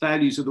of these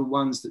values are the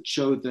ones that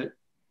show that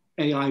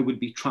AI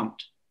would be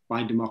trumped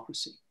by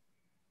democracy?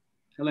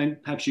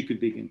 Hélène, perhaps you could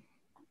begin.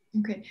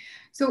 Okay,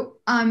 so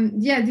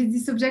yeah,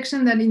 this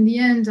objection that in the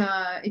end,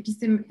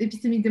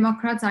 epistemic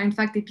democrats are in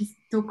fact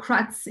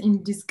epistocrats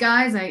in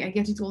disguise, I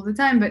get it all the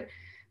time, but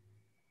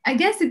I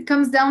guess it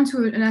comes down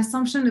to an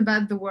assumption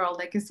about the world,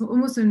 like it's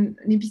almost an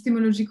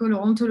epistemological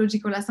or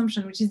ontological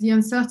assumption, which is the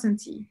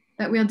uncertainty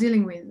that we are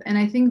dealing with. And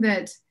I think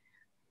that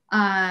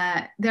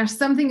there's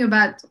something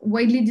about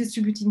widely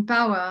distributing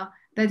power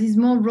that is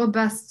more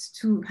robust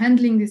to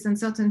handling this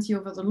uncertainty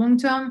over the long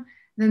term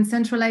than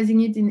centralizing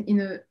it in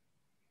a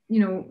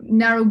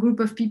narrow group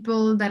of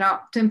people that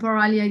are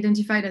temporarily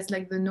identified as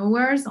like the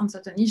knowers on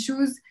certain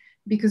issues,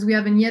 because we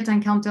haven't yet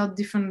encountered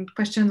different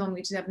questions on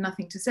which they have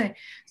nothing to say.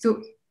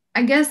 So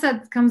I guess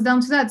that comes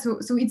down to that. So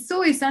it's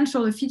so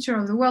essential a feature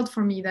of the world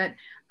for me that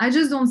I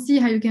just don't see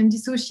how you can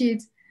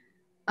dissociate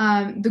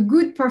the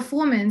good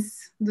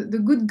performance, the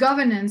good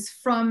governance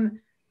from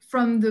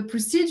the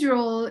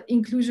procedural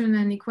inclusion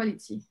and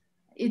equality.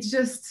 it's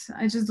just,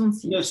 I just don't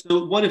see it.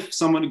 So what if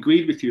someone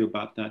agreed with you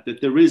about that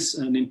there is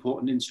an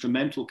important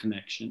instrumental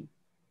connection,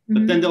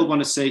 but then they'll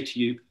want to say to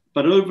you,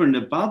 but over and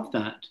above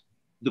that,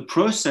 the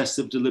process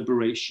of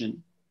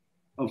deliberation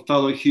of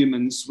fellow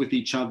humans with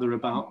each other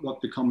about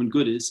what the common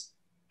good is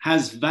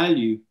has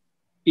value,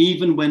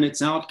 even when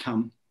its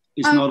outcome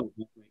is not.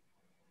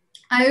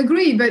 I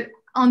agree, but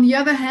on the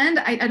other hand,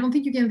 I don't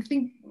think you can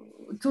think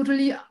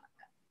totally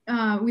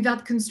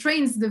without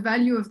constraints the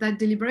value of that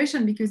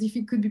deliberation, because if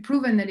it could be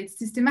proven that it's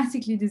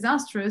systematically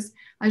disastrous,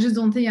 I just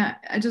don't think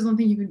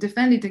you could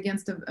defend it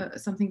against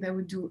something that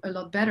would do a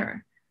lot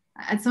better.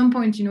 At some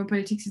point, you know,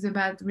 politics is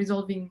about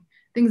resolving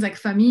things like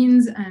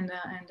famines and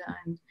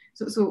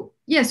so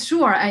yes,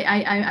 sure,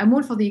 I'm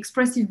all for the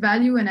expressive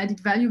value and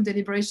added value of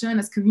deliberation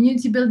as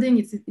community building.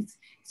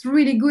 It's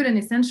really good and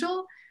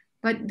essential,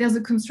 but there's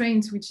a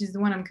constraint, which is the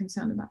one I'm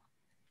concerned about.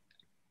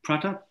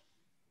 Pratap?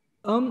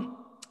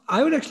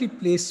 I would actually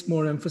place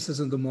more emphasis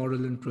on the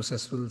moral and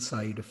processual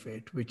side of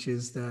it, which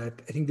is that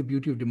I think the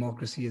beauty of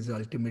democracy is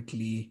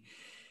ultimately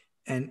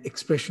an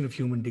expression of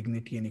human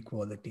dignity and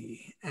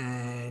equality.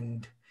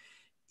 And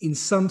in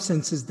some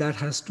senses, that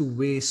has to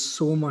weigh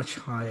so much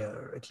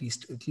higher, at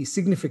least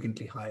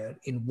significantly higher,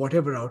 in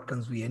whatever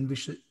outcomes we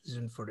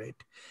envision for it,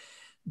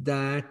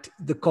 that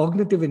the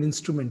cognitive and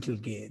instrumental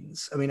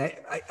gains. I mean,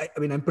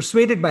 I'm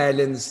persuaded by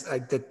Helene's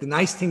that the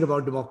nice thing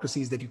about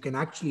democracy is that you can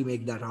actually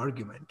make that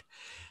argument.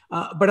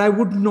 But I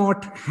would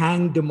not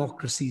hang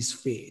democracy's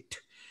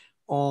fate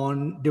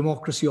on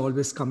democracy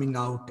always coming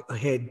out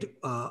ahead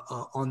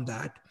on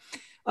that.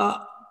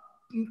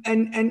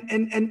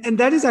 And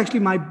that is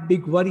actually my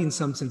big worry in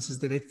some senses,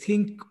 that I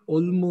think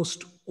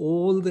almost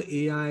all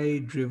the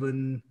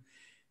AI-driven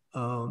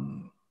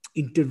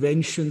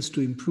interventions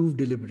to improve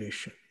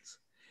deliberations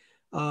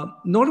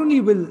not only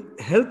will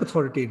help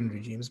authoritarian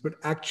regimes, but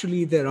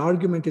actually their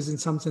argument is in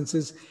some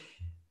senses,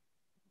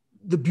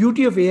 the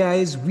beauty of AI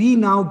is we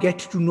now get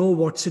to know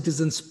what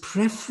citizens'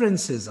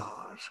 preferences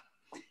are,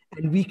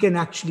 and we can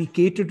actually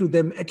cater to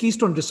them, at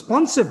least on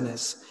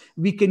responsiveness.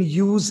 We can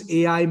use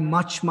AI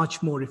much,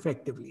 much more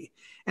effectively.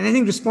 And I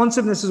think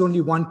responsiveness is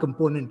only one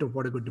component of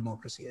what a good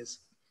democracy is.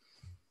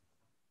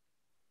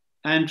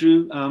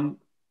 Andrew,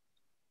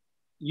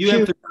 you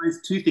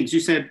emphasized two things. You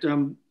said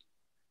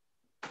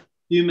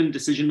human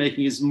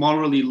decision-making is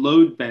morally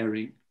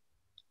load-bearing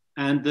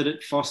and that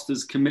it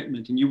fosters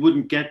commitment, and you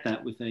wouldn't get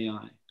that with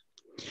AI.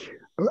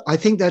 I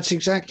think that's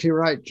exactly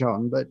right,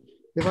 John, but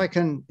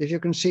if you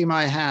can see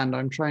my hand,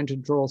 I'm trying to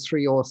draw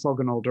three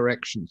orthogonal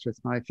directions with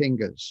my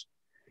fingers.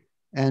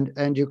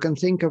 And you can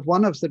think of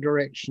one of the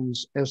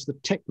directions as the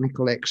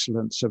technical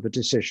excellence of a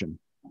decision.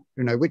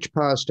 You know, which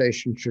power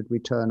station should we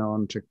turn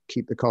on to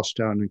keep the cost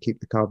down and keep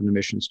the carbon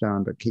emissions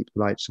down, but keep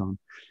the lights on?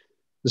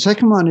 The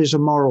second one is a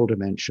moral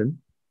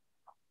dimension.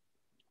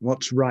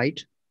 What's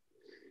right?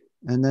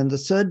 And then the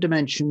third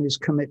dimension is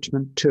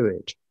commitment to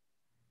it.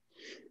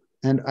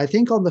 And I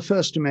think on the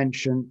first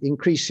dimension,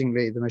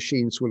 increasingly, the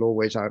machines will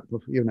always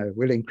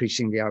will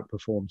increasingly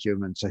outperform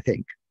humans, I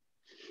think.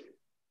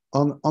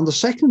 On the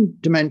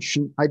second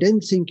dimension, I don't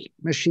think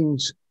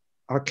machines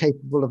are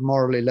capable of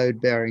morally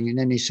load-bearing in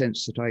any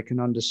sense that I can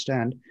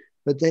understand,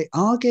 but they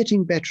are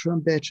getting better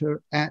and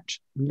better at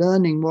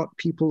learning what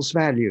people's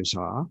values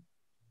are.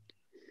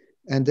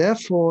 And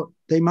therefore,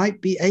 they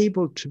might be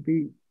able to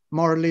be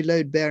morally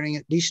load-bearing,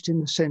 at least in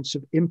the sense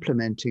of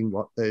implementing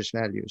what those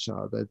values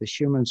are, though the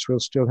humans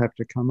will still have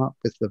to come up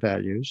with the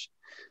values.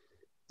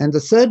 And the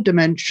third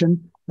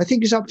dimension, I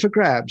think, is up for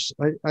grabs.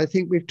 I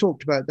think we've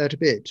talked about that a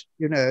bit.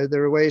 You know,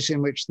 there are ways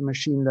in which the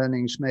machine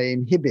learnings may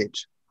inhibit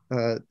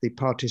the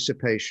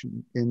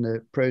participation in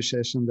the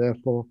process and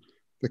therefore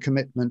the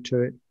commitment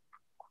to it.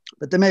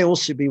 But there may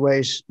also be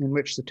ways in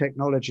which the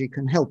technology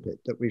can help it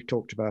that we've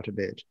talked about a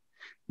bit.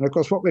 And of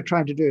course, what we're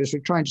trying to do is we're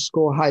trying to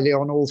score highly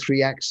on all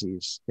three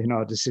axes in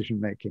our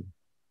decision-making.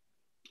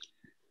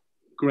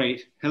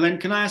 Great. Hélène,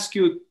 can I ask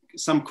you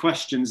some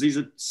questions? These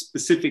are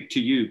specific to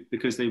you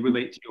because they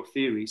relate to your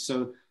theory.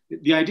 So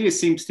the idea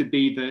seems to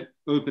be that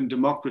open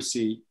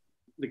democracy,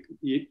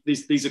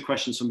 these are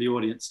questions from the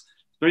audience,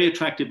 very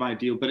attractive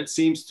ideal, but it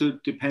seems to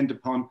depend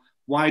upon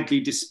widely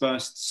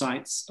dispersed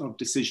sites of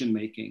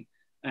decision-making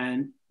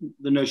and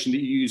the notion that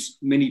you use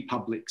mini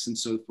publics and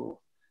so forth.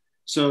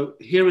 So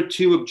here are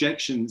two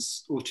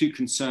objections or two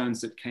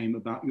concerns that came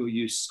about your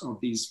use of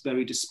these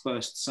very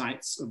dispersed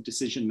sites of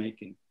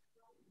decision-making.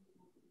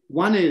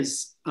 One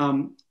is,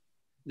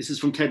 this is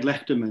from Ted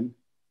Lechterman,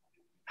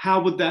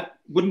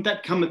 wouldn't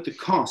that come at the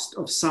cost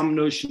of some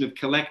notion of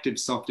collective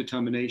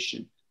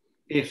self-determination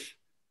if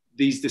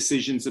these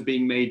decisions are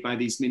being made by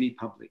these mini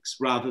publics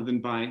rather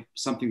than by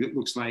something that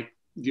looks like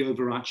the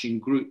overarching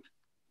group?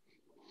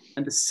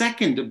 And the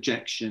second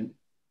objection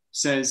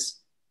says,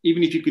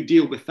 even if you could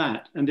deal with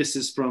that, and this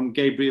is from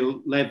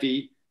Gabriel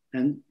Levy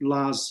and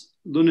Lars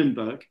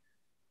Lunenberg,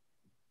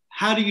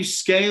 how do you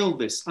scale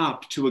this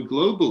up to a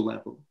global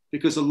level?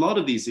 Because a lot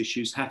of these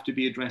issues have to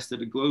be addressed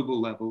at a global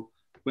level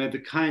where the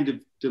kind of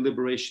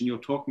deliberation you're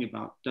talking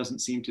about doesn't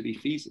seem to be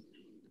feasible.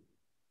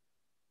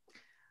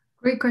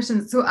 Great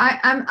question. So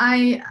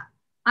I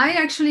I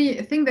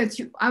actually think that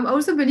I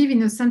also believe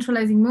in a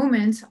centralizing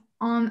moment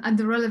at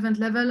the relevant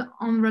level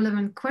on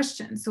relevant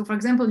questions. So for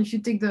example, if you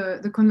take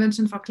the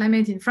Convention for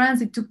Climate in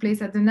France, it took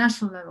place at the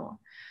national level.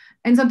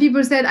 And some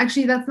people said,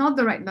 actually, that's not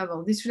the right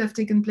level. This should have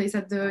taken place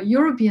at the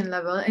European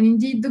level and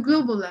indeed the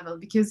global level,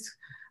 because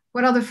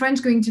what are the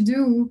French going to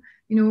do?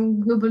 You know,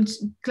 global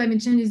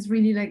climate change is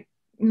really like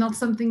not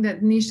something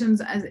that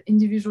nations as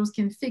individuals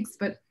can fix,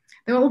 but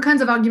there are all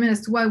kinds of arguments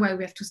as to why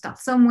we have to start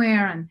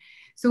somewhere. And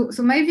so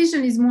my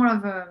vision is more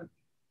of a,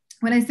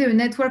 when I say a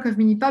network of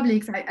mini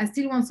publics, I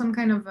still want some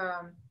kind of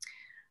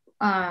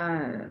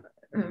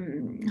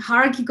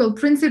hierarchical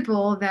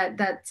principle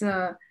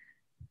that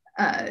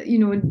you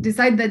know,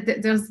 decide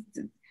that there's,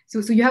 so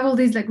you have all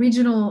these like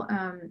regional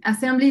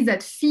assemblies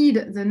that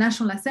feed the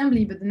National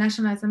Assembly, but the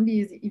National Assembly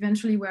is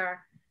eventually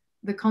where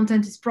the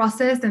content is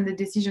processed and the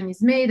decision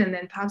is made and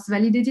then perhaps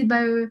validated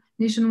by a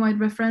nationwide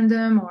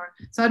referendum. Or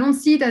so I don't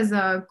see it as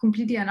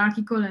completely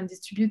anarchical and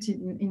distributed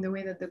in the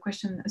way that the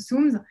question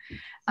assumes.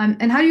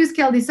 And how do you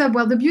scale this up?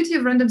 Well, the beauty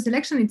of random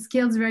selection, it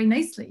scales very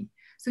nicely.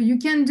 So you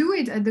can do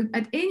it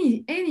at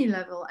any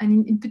level.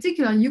 And in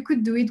particular, you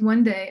could do it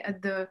one day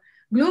at the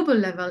global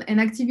level, and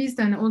activists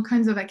and all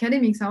kinds of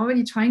academics are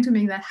already trying to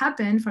make that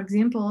happen. For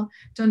example,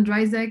 John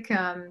Dryzek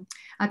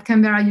at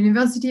Canberra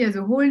University has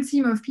a whole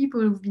team of people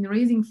who've been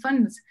raising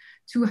funds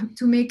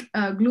to make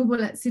a global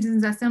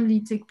citizens assembly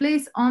take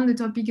place on the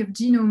topic of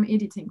genome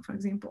editing, for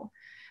example.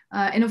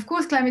 And of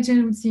course, climate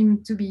change would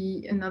seem to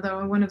be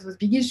another one of those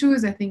big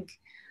issues. I think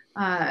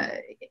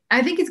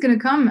it's going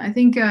to come. I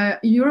think at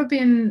the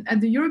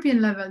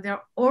European level,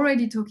 they're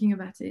already talking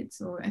about it.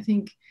 So I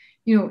think,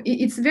 you know,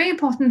 it's very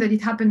important that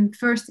it happens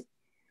first,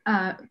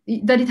 that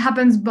it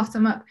happens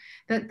bottom up.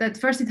 That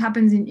first it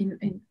happens in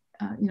you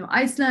know,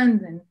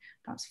 Iceland, then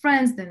perhaps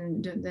France,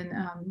 then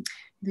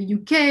the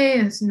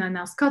UK,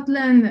 now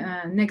Scotland,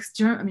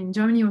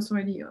 Germany also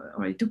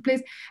already took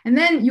place, and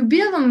then you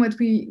build on what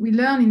we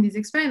learn in these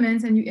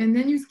experiments, and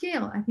then you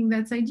scale. I think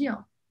that's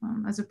ideal.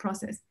 As a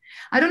process.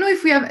 I don't know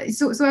if we have, I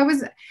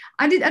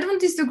don't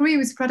disagree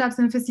with Pratap's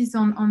emphasis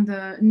on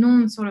the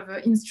non sort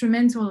of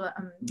instrumental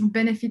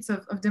benefits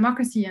of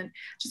democracy. And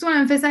just want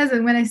to emphasize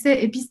that when I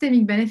say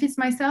epistemic benefits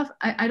myself,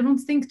 I don't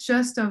think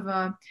just of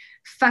a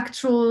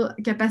factual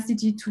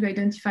capacity to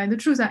identify the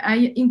truth.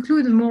 I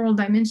include a moral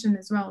dimension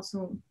as well.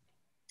 So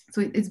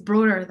it's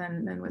broader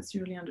than what's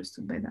usually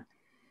understood by that.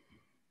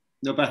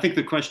 No, but I think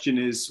the question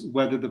is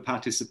whether the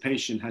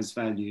participation has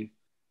value,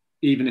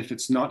 even if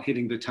it's not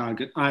hitting the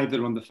target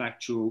either on the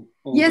factual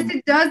or yes,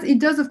 it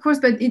does, of course,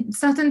 but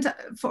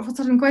for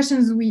certain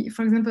questions,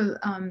 for example,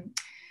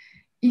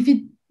 if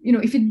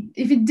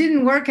it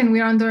didn't work and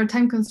we're under a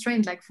time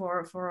constraint, like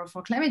for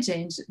climate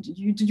change,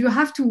 you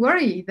have to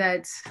worry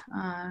that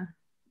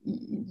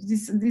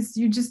it's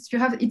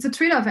a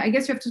trade-off. I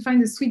guess you have to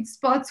find the sweet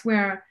spots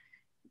where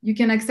you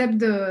can accept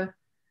the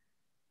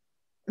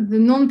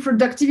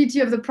non-productivity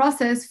of the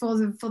process for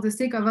the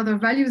sake of other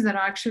values that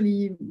are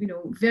actually, you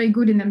know, very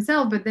good in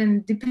themselves, but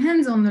then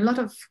depends on a lot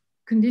of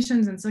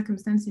conditions and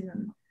circumstances.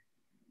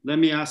 Let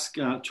me ask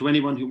to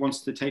anyone who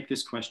wants to take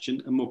this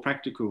question, a more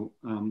practical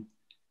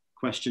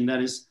question,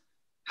 that is,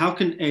 how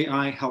can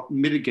AI help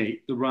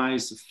mitigate the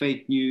rise of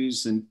fake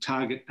news and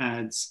target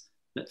ads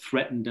that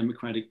threaten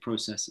democratic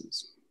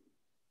processes?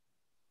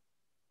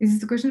 Is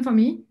this a question for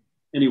me?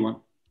 Anyone.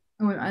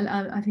 Oh,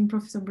 I think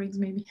Professor Briggs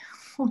maybe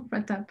will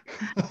write up.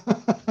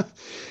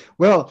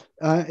 Well,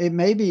 it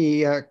may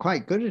be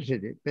quite good at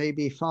it. It may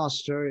be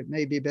faster. It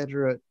may be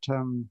better at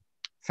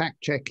fact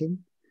checking.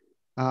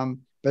 But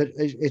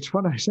it's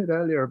what I said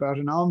earlier about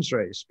an arms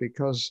race,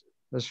 because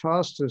as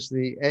fast as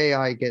the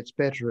AI gets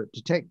better at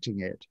detecting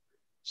it,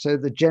 so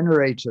the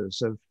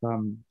generators of,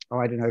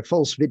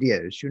 false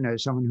videos, you know,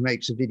 someone who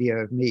makes a video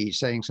of me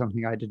saying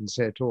something I didn't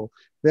say at all,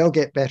 they'll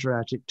get better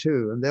at it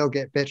too. And they'll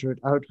get better at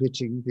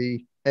outwitting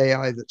the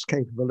AI that's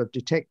capable of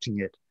detecting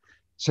it.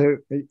 So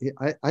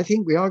I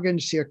think we are going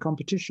to see a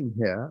competition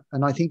here.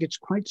 And I think it's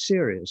quite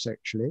serious,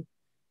 actually.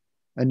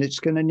 And it's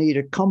going to need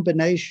a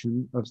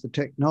combination of the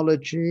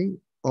technology,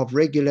 of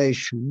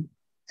regulation,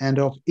 and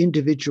of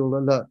individual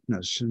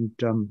alertness and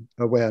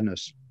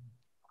awareness.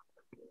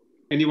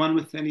 Anyone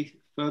with any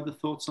further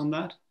thoughts on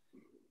that?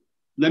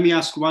 Let me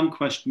ask one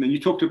question. And you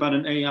talked about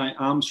an AI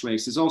arms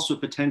race. There's also a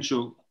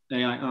potential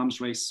AI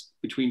arms race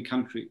between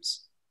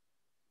countries.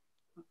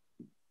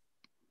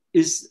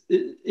 Is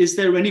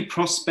there any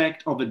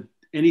prospect of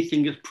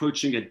anything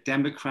approaching a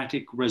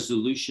democratic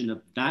resolution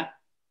of that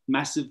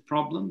massive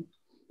problem?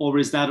 Or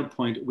is that a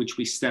point at which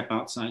we step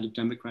outside of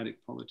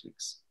democratic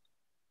politics?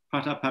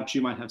 Pratap, perhaps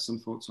you might have some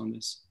thoughts on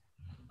this.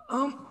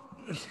 I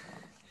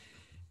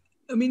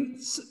mean,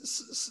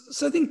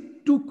 so I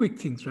think two quick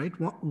things, right?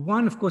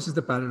 One, of course, is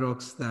the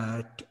paradox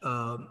that,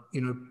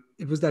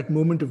 it was that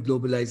moment of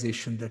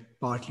globalization that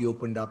partly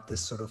opened up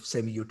this sort of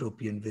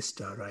semi-utopian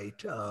vista,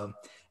 right?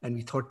 And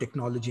we thought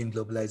technology and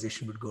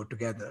globalization would go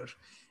together.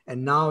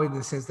 And now, in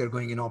a sense, they're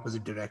going in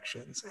opposite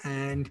directions.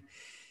 And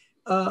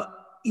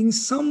in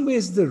some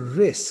ways, the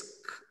risk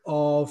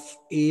of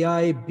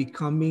AI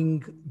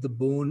becoming the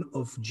bone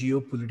of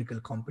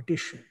geopolitical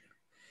competition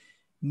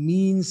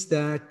means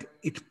that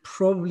it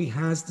probably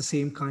has the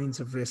same kinds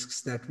of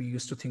risks that we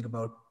used to think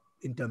about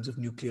in terms of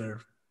nuclear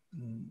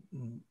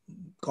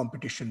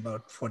competition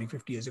about 40,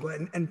 50 years ago.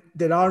 And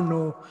there are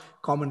no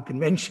common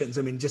conventions.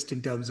 I mean, just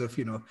in terms of,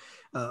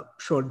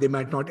 sure, they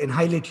might not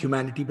annihilate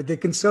humanity, but they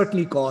can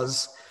certainly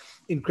cause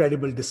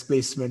incredible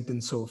displacement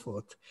and so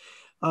forth.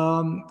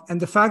 And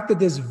the fact that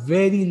there's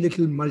very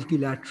little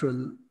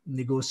multilateral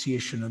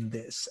negotiation on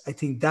this, I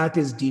think that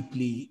is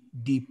deeply,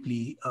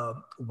 deeply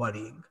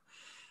worrying.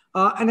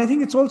 And I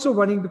think it's also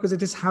worrying because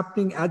it is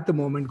happening at the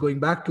moment, going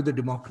back to the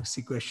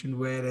democracy question,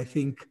 where I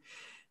think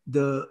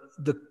the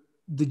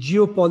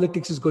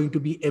geopolitics is going to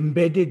be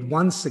embedded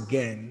once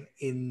again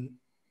in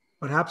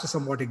perhaps a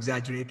somewhat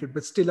exaggerated,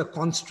 but still a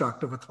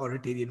construct of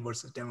authoritarian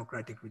versus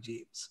democratic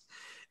regimes.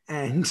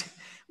 And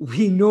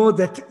we know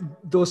that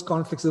those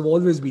conflicts have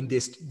always been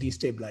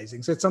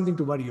destabilizing. So it's something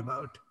to worry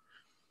about.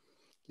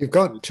 You've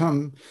got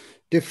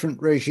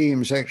different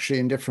regimes actually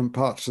in different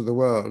parts of the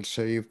world.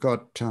 So you've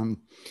got, the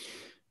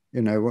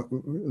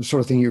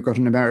sort of thing you've got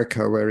in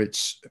America where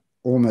it's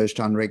almost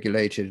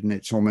unregulated and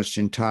it's almost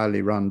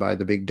entirely run by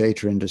the big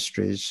data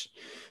industries.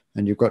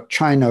 And you've got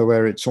China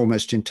where it's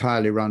almost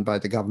entirely run by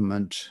the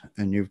government.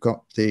 And you've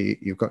got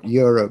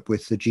Europe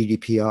with the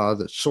GDPR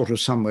that's sort of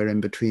somewhere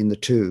in between the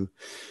two.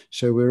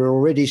 So we're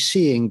already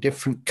seeing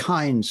different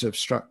kinds of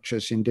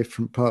structures in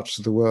different parts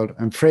of the world,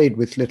 I'm afraid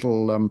with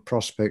little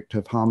prospect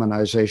of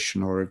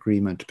harmonization or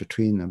agreement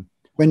between them.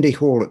 Wendy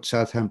Hall at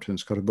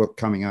Southampton's got a book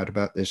coming out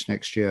about this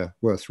next year,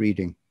 worth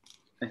reading.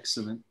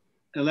 Excellent.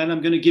 Hélène,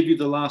 I'm going to give you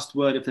the last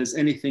word if there's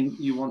anything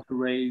you want to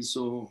raise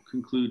or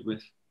conclude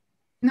with.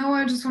 No,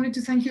 I just wanted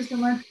to thank you so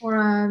much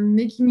for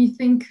making me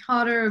think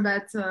harder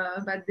about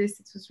this.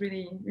 It was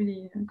really,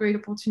 really a great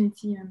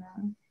opportunity, and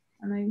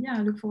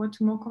I look forward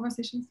to more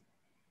conversations.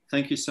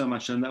 Thank you so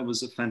much, and that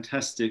was a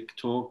fantastic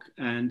talk.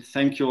 And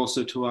thank you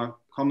also to our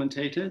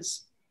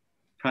commentators,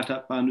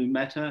 Pratap Banu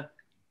Mehta,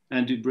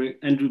 Andrew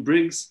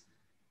Briggs,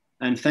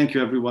 and thank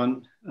you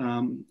everyone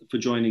for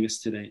joining us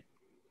today.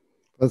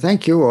 Well,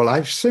 thank you all.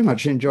 I've so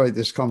much enjoyed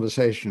this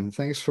conversation.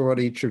 Thanks for what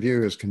each of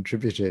you has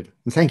contributed.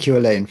 And thank you,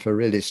 Hélène, for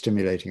really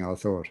stimulating our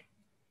thought.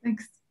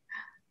 Thanks.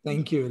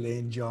 Thank you,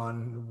 Hélène,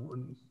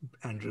 John,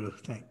 Andrew.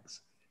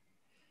 Thanks.